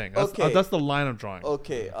 That's what I'm saying. That's, Okay. that's the line I'm drawing.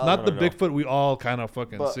 okay, Not the I don't know. Bigfoot we all kind of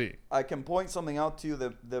fucking but see. I can point something out to you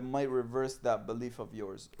that might reverse that belief of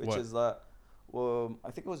yours, which What? is that. Well,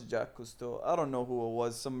 I think it was Jacques Cousteau. I don't know who it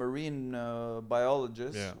was. Some marine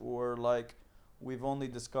biologists Yeah. were like, we've only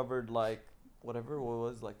discovered like whatever it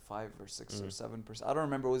was, like 5 or 6 or Mm. 7%. I don't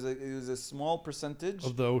remember. It was a small percentage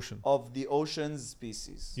Of the ocean. of the ocean's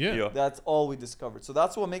species. Yeah. Yeah. That's all we discovered. So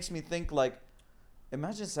that's what makes me think like,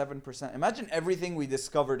 imagine 7%. Imagine everything we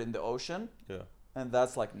discovered in the ocean, Yeah. and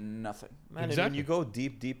that's like nothing. Man, and when Exactly. you go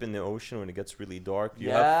deep in the ocean when it gets really dark, you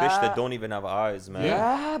have fish Yeah. that don't even have eyes, man.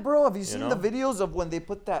 Yeah, bro. Have you seen the know? videos of when they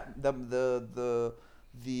put that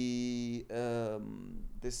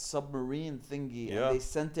this submarine thingy Yeah. and they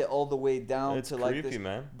sent it all the way down It's to like creepy, this?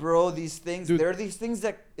 man. Bro, these things. Dude. There are these things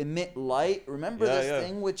that emit light. Remember Yeah, this yeah.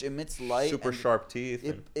 thing which emits light? Super and sharp teeth.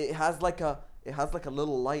 It has like a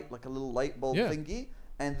little light, like a little light bulb Yeah. thingy.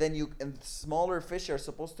 And then smaller fish are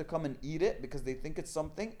supposed to come and eat it because they think it's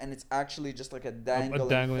something, and it's actually just like a dangling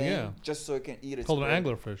dangling, thing, yeah. just so it can eat its Called an prey.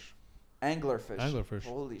 anglerfish. Anglerfish. Anglerfish.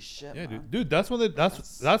 Holy shit, Yeah, man. dude. That's when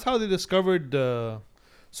That's- that's how they discovered.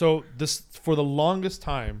 So this for the longest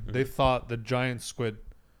time they Mm-hmm. thought the giant squid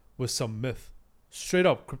was some myth, straight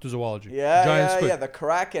up cryptozoology. Yeah, giant yeah, squid. yeah. The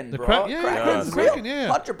Kraken, The bro. Kra- yeah, Kraken's yeah, real. Kraken, yeah.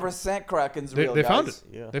 100% Kraken's They, real, they guys. found it.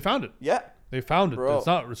 Yeah. They found it. Yeah, They found it. Bro. It's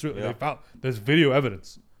not. It's, Yeah. They found. There's video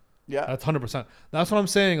evidence. yeah. That's 100%. That's what I'm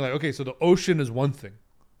saying. Like, okay, so the ocean is one thing.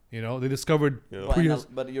 You know, they discovered. Yeah.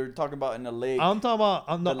 But you're talking about in a lake. I'm talking about.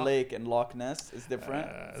 I'm the not. lake in Loch Ness is different.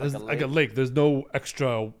 It's There's like a lake. There's no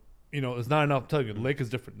extra. You know, there's not enough. I'm telling you, the lake is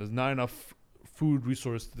different. There's not enough food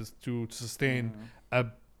resource to sustain a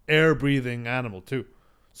air breathing animal too.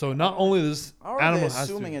 So not only this How are animal they has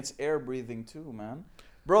assuming to. it's air breathing too, man?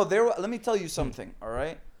 Bro, let me tell you something, all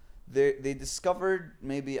right? They discovered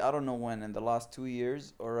maybe I don't know when in the last 2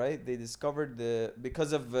 years, all right? They discovered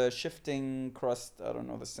because of shifting crust, I don't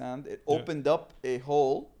know the sand. It Yeah. opened up a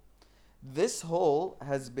hole. This hole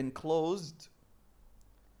has been closed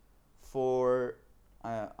for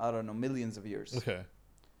I don't know millions of years. Okay.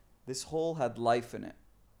 This hole had life in it.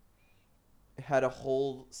 It had a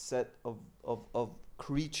whole set of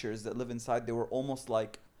creatures that live inside. They were almost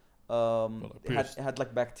like like it had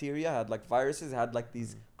like bacteria, had like viruses, it had like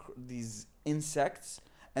these insects.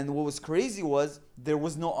 And what was crazy was there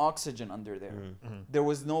was no oxygen under there. Mm. There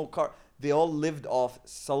was no they all lived off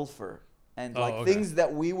sulfur and Oh, like okay. things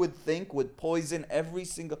that we would think would poison every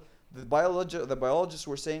single the biologists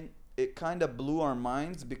were saying it kind of blew our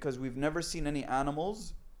minds because we've never seen any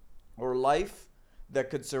animals or life that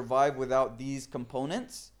could survive without these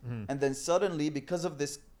components. Mhm. And then suddenly, because of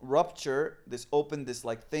this rupture, this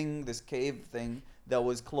cave thing that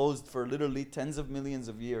was closed for literally tens of millions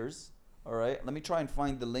of years. All right, let me try and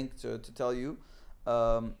find the link to tell you.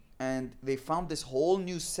 And they found this whole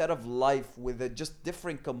new set of life with just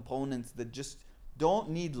different components that just don't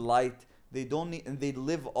need light. They don't need, and they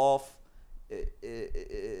live off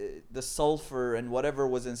the sulfur and whatever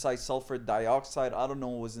was inside, sulfur dioxide. I don't know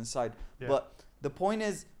what was inside, Yeah. but the point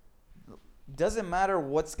is, doesn't matter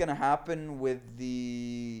what's gonna happen with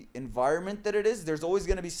the environment that it is. There's always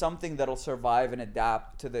gonna be something that'll survive and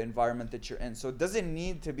adapt to the environment that you're in. So it doesn't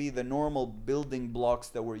need to be the normal building blocks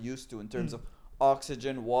that we're used to in terms of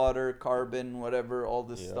oxygen, water, carbon, whatever, all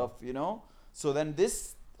this Yeah. stuff, you know. So then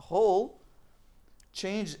this hole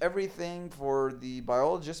changed everything for the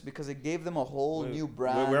biologists because it gave them a whole new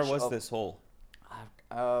branch. Where was of, this hole?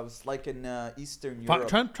 it's like in Eastern Fi- Europe.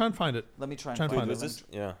 try and find it. Let me try and try and find find it. Was this?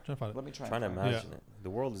 Yeah. Try and find it. Let me try. Trying to and find it. imagine it. The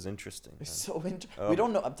world is interesting. It's man. so interesting. We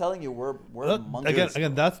don't know. I'm telling you, we're That- monkeys.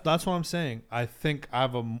 again, that's what I'm saying. I think I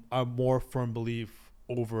have a more firm belief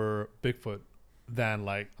over Bigfoot than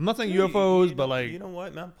like I'm not saying Dude, UFOs, you but know- like you know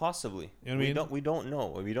what, man? Possibly. You know what I mean? We don't know.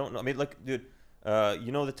 We don't know. I mean, like, dude,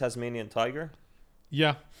 you know the Tasmanian tiger?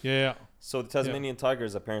 yeah. So the Tasmanian tiger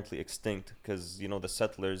is apparently extinct because you know the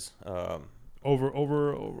settlers over.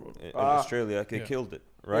 in Ah. Australia. They Yeah. killed it,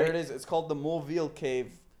 There right? it is. It's called the Moville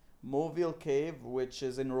Cave. Moville Cave, which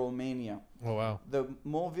is in Romania. Oh wow. The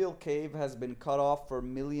Moville Cave has been cut off for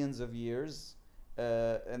millions of years.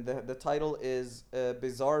 And the title is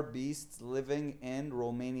Bizarre Beasts Living in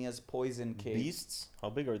Romania's Poison Cave. Beasts?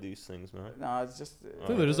 How big are these things, man? No, it's just. I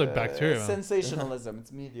think they're just like bacteria, man. Sensationalism.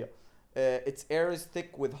 It's media. Its air is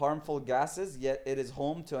thick with harmful gases, yet it is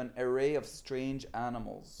home to an array of strange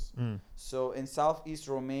animals. Mm. So in southeast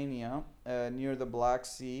Romania, near the Black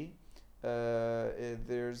Sea,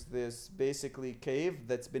 there's this basically cave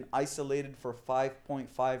that's been isolated for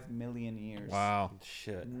 5.5 million years. Wow.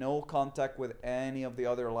 Shit. No contact with any of the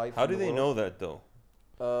other life. How in do the they know that though?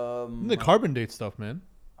 world. The carbon date stuff, man.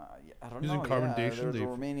 Yeah, I don't Using know. carbon Yeah, datation, there's a they've-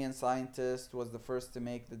 Romanian scientist was the first to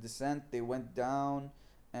make the descent. They went down,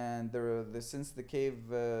 and since the cave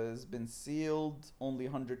has been sealed, only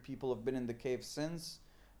 100 people have been in the cave since.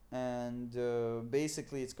 And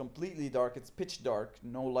basically, it's completely dark. It's pitch dark,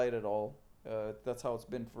 no light at all. That's how it's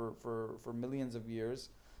been for millions of years.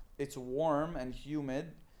 It's warm and humid,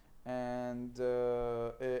 and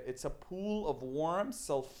it's a pool of warm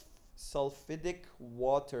sulfidic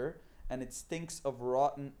water, and it stinks of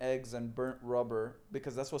rotten eggs and burnt rubber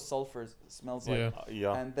because that's what sulfur smells like. Yeah.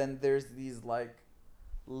 Yeah. And then there's these like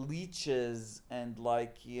leeches and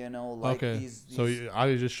like Okay. these. So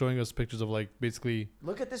Ali is just showing us pictures of like basically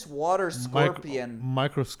Look at this water scorpion.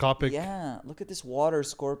 microscopic, Yeah, look at this water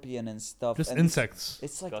scorpion and stuff. just and this- insects.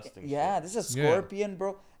 It's like Disgusting yeah, shit. this is a Yeah. scorpion,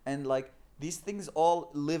 bro, and like these things all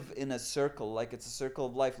live in a circle, like it's a circle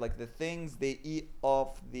of life. Like the things they eat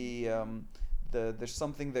off there's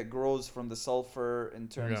something that grows from the sulfur in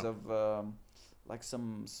terms Yeah. of like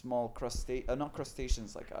some small not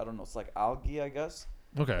crustaceans, like I don't know, it's like algae, I guess.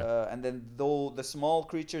 Okay. And then though the small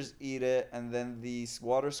creatures eat it, and then these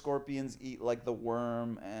water scorpions eat like the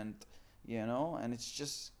worm, and and it's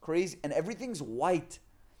just crazy. And everything's white.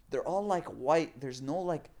 They're all like white. There's no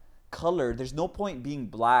like color. There's no point being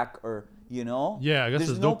black or Yeah, I guess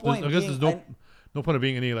there's no point. I guess there's no point of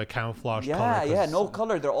being any like camouflage color. Yeah, 'cause- yeah, no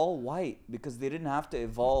color. They're all white because they didn't have to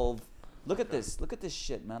evolve. Look at this. Look at this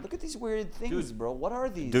shit, man. Look at these weird things, Dude. bro. What are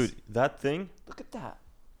these? Dude, that thing, Look at that.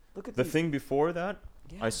 Look at the these. thing before that,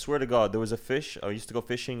 Yeah. I swear to God, there was a fish. I used to go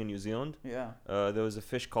fishing in New Zealand. Yeah. There was a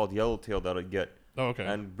fish called yellowtail that I'd get Oh, okay.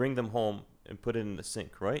 and bring them home and put it in the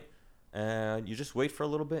sink, right? And you just wait for a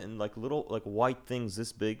little bit, and like little like white things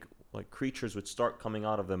this big, like creatures would start coming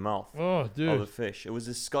out of their mouth oh, of the dude. fish. It was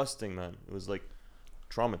disgusting, man. It was like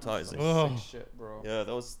traumatizing. Oh. Sick shit, bro. Yeah,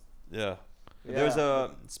 that was yeah. Yeah. There's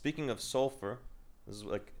a speaking of sulfur, this is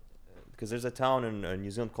like because there's a town in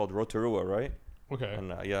New Zealand called Rotorua, right? Okay. And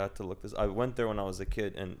yeah, I had to look this. I went there when I was a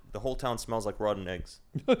kid, and the whole town smells like rotten eggs.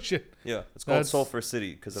 Oh shit. Yeah, it's called That's Sulfur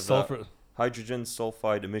City because of Sulfur. that hydrogen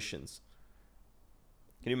sulfide emissions.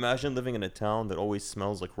 Can you imagine living in a town that always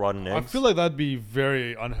smells like rotten eggs? I feel like that'd be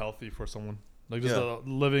very unhealthy for someone. Like just Yeah.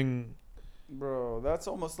 living. Bro, that's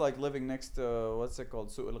almost like living next to what's it called,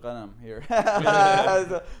 Suq al-Ghanam here.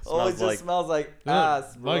 Smells Always just like- smells like Yeah,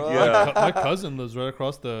 ass, bro. my cousin lives right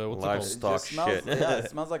across the what's Livestock. It just Stock smells, shit. yeah, it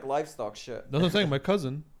smells like livestock shit. it called? That's what I'm saying. My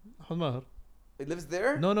cousin. Hamar. It lives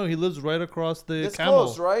there. No, he lives right across the It's camel.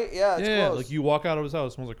 close, right? Yeah, it's yeah, close. like you walk out of his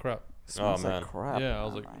house, it smells like crap. It smells Oh, like man. crap. Yeah, I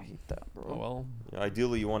was man. like, I hate that, bro. Oh well.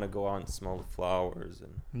 Ideally, you want to go out and smell the flowers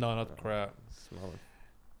and No, not crap. smell it.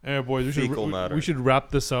 Anyway, boys, we Fecal matter. should wrap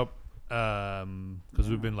this up because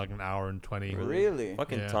we've been like an hour and 20. Really?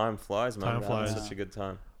 Fucking Yeah. time flies, man. Time We're having flies. Such a good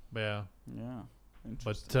time. But yeah, Yeah. but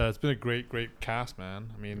Interesting. it's been a great cast,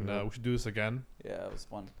 man. I mean, Yeah. we should do this again. Yeah, it was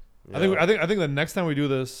fun. I think the next time we do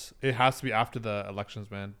this, it has to be after the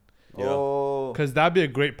elections, man. Yeah. Oh, Because that'd be a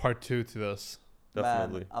great part 2 to this.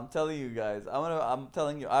 Definitely. man, I'm telling you guys. I'm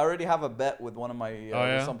telling you. I already have a bet with one of my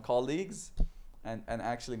yeah? some colleagues, and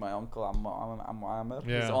actually my uncle. I'm Amr. He's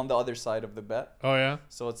Yeah. on the other side of the bet. Oh yeah.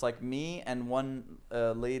 So it's like me and one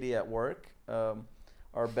lady at work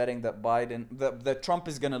are betting that that Trump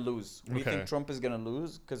is gonna lose. We Okay. think Trump is gonna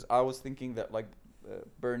lose because I was thinking that like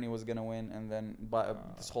Bernie was gonna win, and then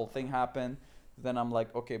this whole thing happened. Then I'm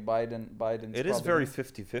like, okay, Biden's. It is probably very gonna-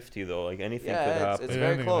 50-50 though. Like anything Yeah, could it's- happen. it's Yeah, very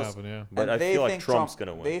anything can close. happen, yeah. But And I they feel like think Trump's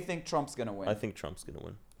gonna win. They think Trump's gonna win. I think Trump's gonna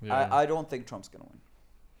win. Yeah. I don't think Trump's gonna win.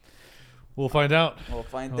 We'll find out. We'll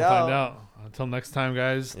find We'll out. find out. Until next time,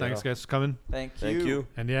 guys. Thanks, Yeah. guys, for coming. Thank you. Thank you.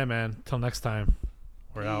 And yeah, man. Till next time.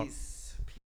 We're out. Peace.